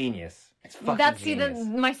 It's genius. It's fucking genius.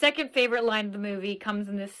 My second favorite line of the movie comes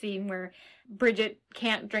in this scene where Bridget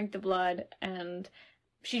can't drink the blood and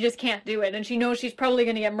she just can't do it. And she knows she's probably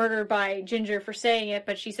going to get murdered by Ginger for saying it,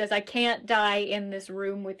 but she says, I can't die in this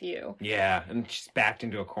room with you. Yeah, and she's backed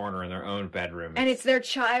into a corner in their own bedroom. And it's their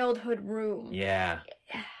childhood room. Yeah.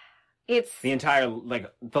 It's the entire,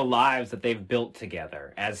 like, the lives that they've built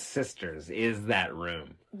together as sisters is that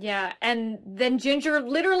room. Yeah, and then Ginger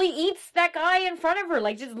literally eats that guy in front of her,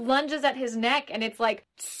 like, just lunges at his neck, and it's like,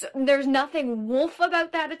 there's nothing wolf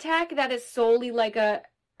about that attack. That is solely like a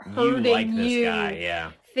hurting you like this guy,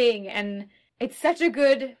 yeah. thing, and it's such a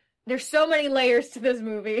good, there's so many layers to this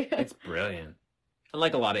movie. It's brilliant.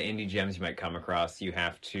 Unlike a lot of indie gems you might come across, you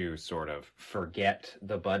have to sort of forget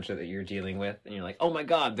the budget that you're dealing with, and you're like, oh my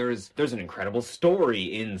god, there's an incredible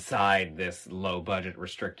story inside this low-budget,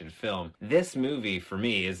 restricted film. This movie, for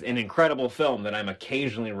me, is an incredible film that I'm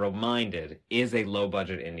occasionally reminded is a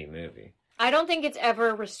low-budget indie movie. I don't think it's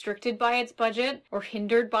ever restricted by its budget or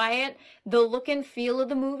hindered by it. The look and feel of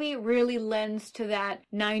the movie really lends to that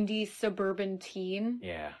 90s suburban teen.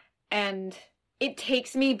 Yeah. And it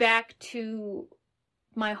takes me back to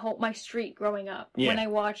my street growing up. Yeah. When I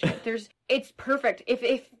watch it, it's perfect.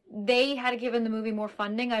 If they had given the movie more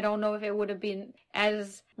funding, I don't know if it would have been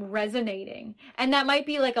as resonating. And that might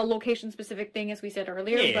be like a location specific thing, as we said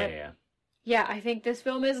earlier. Yeah, I think this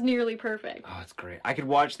film is nearly perfect. Oh, it's great. I could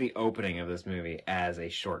watch the opening of this movie as a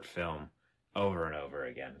short film over and over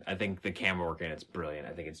again. I think the camera work in it's brilliant.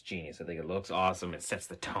 I think it's genius. I think it looks awesome. It sets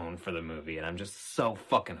the tone for the movie, and I'm just so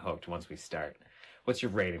fucking hooked once we start. What's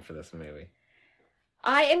your rating for this movie?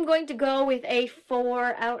 I am going to go with a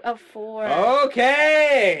 4 out of 4.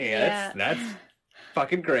 Okay! Yeah. That's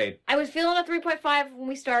fucking great. I was feeling a 3.5 when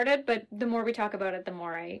we started, but the more we talk about it, the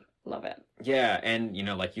more I love it. Yeah, and, you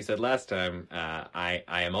know, like you said last time, I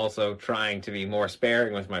am also trying to be more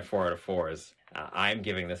sparing with my 4 out of 4s. I'm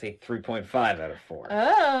giving this a 3.5 out of 4.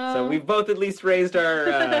 Oh. So we've both at least raised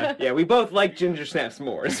our, we both like Ginger Snaps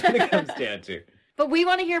more, is what it comes down to. But we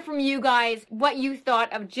want to hear from you guys what you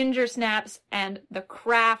thought of Ginger Snaps and The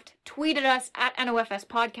Craft. Tweet at us at NOFS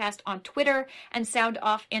Podcast on Twitter and sound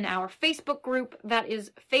off in our Facebook group. That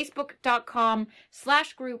is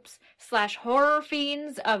facebook.com/groups/horror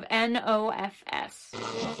fiends of NOFS.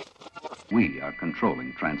 We are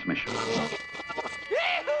controlling transmission.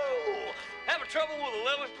 Yahoo! Having trouble with a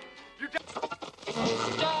liver?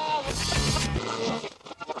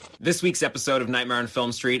 This week's episode of Nightmare on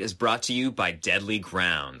Film Street is brought to you by Deadly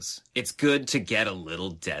Grounds. It's good to get a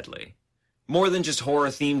little deadly. More than just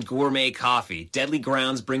horror-themed gourmet coffee, Deadly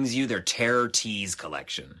Grounds brings you their Terror Teas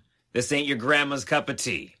collection. This ain't your grandma's cup of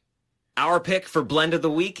tea. Our pick for blend of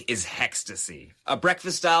the week is Hextasy, a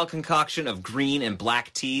breakfast-style concoction of green and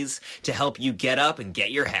black teas to help you get up and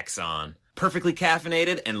get your hex on. Perfectly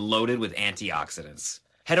caffeinated and loaded with antioxidants.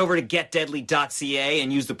 Head over to getdeadly.ca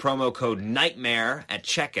and use the promo code NIGHTMARE at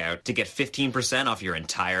checkout to get 15% off your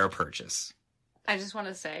entire purchase. I just want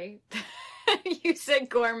to say, you said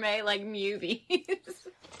gourmet like movies.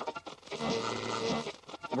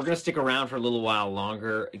 We're going to stick around for a little while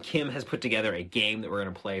longer. Kim has put together a game that we're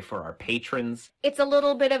going to play for our patrons. It's a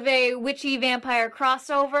little bit of a witchy vampire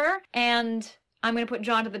crossover, and I'm going to put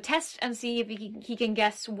John to the test and see if he can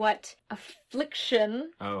guess what affliction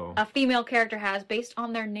a female character has based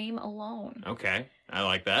on their name alone. Okay, I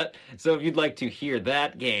like that. So if you'd like to hear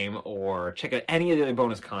that game or check out any of the other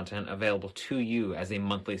bonus content available to you as a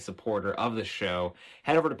monthly supporter of the show,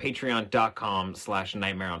 head over to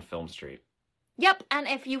patreon.com/Nightmare on Film Street. Yep, and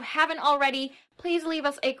if you haven't already, please leave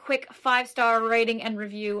us a quick 5-star rating and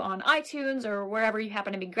review on iTunes or wherever you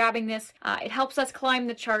happen to be grabbing this. It helps us climb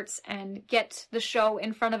the charts and get the show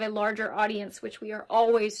in front of a larger audience, which we are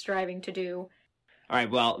always striving to do. All right,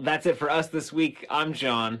 well, that's it for us this week. I'm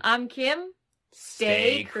John. I'm Kim.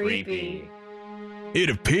 Stay creepy. It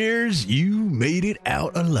appears you made it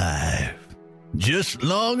out alive. Just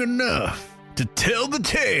long enough to tell the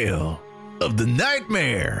tale of the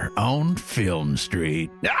Nightmare on Film Street.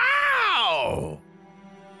 Ow!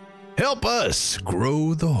 Help us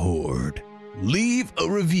grow the horde. Leave a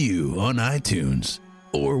review on iTunes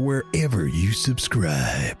or wherever you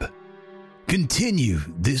subscribe. Continue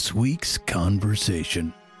this week's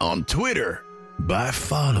conversation on Twitter by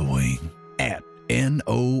following at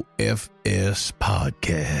NOFS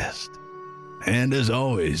Podcast. And as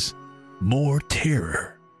always, more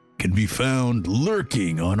terror can be found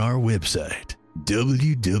lurking on our website,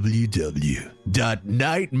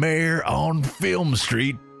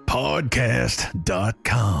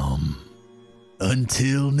 www.nightmareonfilmstreetpodcast.com.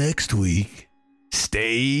 Until next week,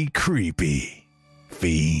 stay creepy,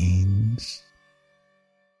 fiends.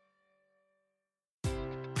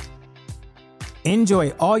 Enjoy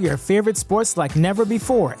all your favorite sports like never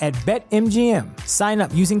before at BetMGM. Sign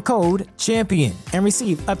up using code CHAMPION and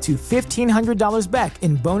receive up to $1,500 back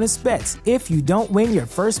in bonus bets if you don't win your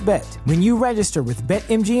first bet. When you register with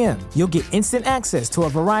BetMGM, you'll get instant access to a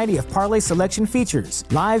variety of parlay selection features,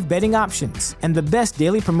 live betting options, and the best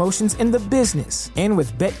daily promotions in the business. And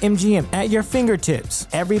with BetMGM at your fingertips,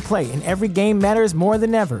 every play and every game matters more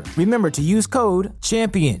than ever. Remember to use code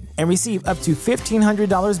CHAMPION and receive up to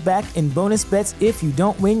 $1,500 back in bonus bets if you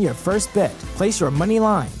don't win your first bet. Place your money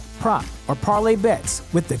line, prop, or parlay bets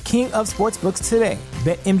with the king of sportsbooks today.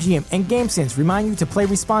 BetMGM and GameSense remind you to play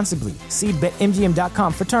responsibly. See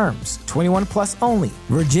BetMGM.com for terms. 21 plus only.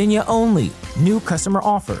 Virginia only. New customer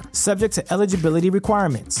offer. Subject to eligibility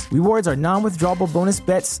requirements. Rewards are non-withdrawable bonus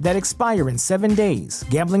bets that expire in 7 days.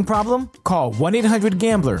 Gambling problem? Call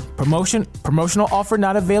 1-800-GAMBLER. Promotional offer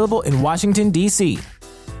not available in Washington, D.C.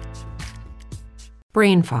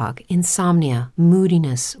 Brain fog, insomnia,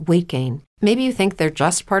 moodiness, weight gain. Maybe you think they're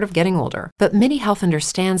just part of getting older, but MIDI Health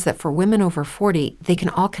understands that for women over 40, they can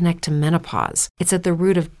all connect to menopause. It's at the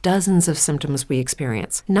root of dozens of symptoms we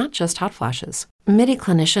experience, not just hot flashes. MIDI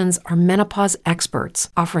clinicians are menopause experts,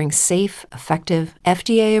 offering safe, effective,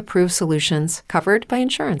 FDA-approved solutions covered by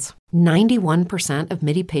insurance. 91% of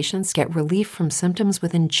MIDI patients get relief from symptoms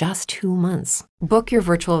within just 2 months. Book your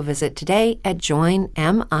virtual visit today at joinmidi.com.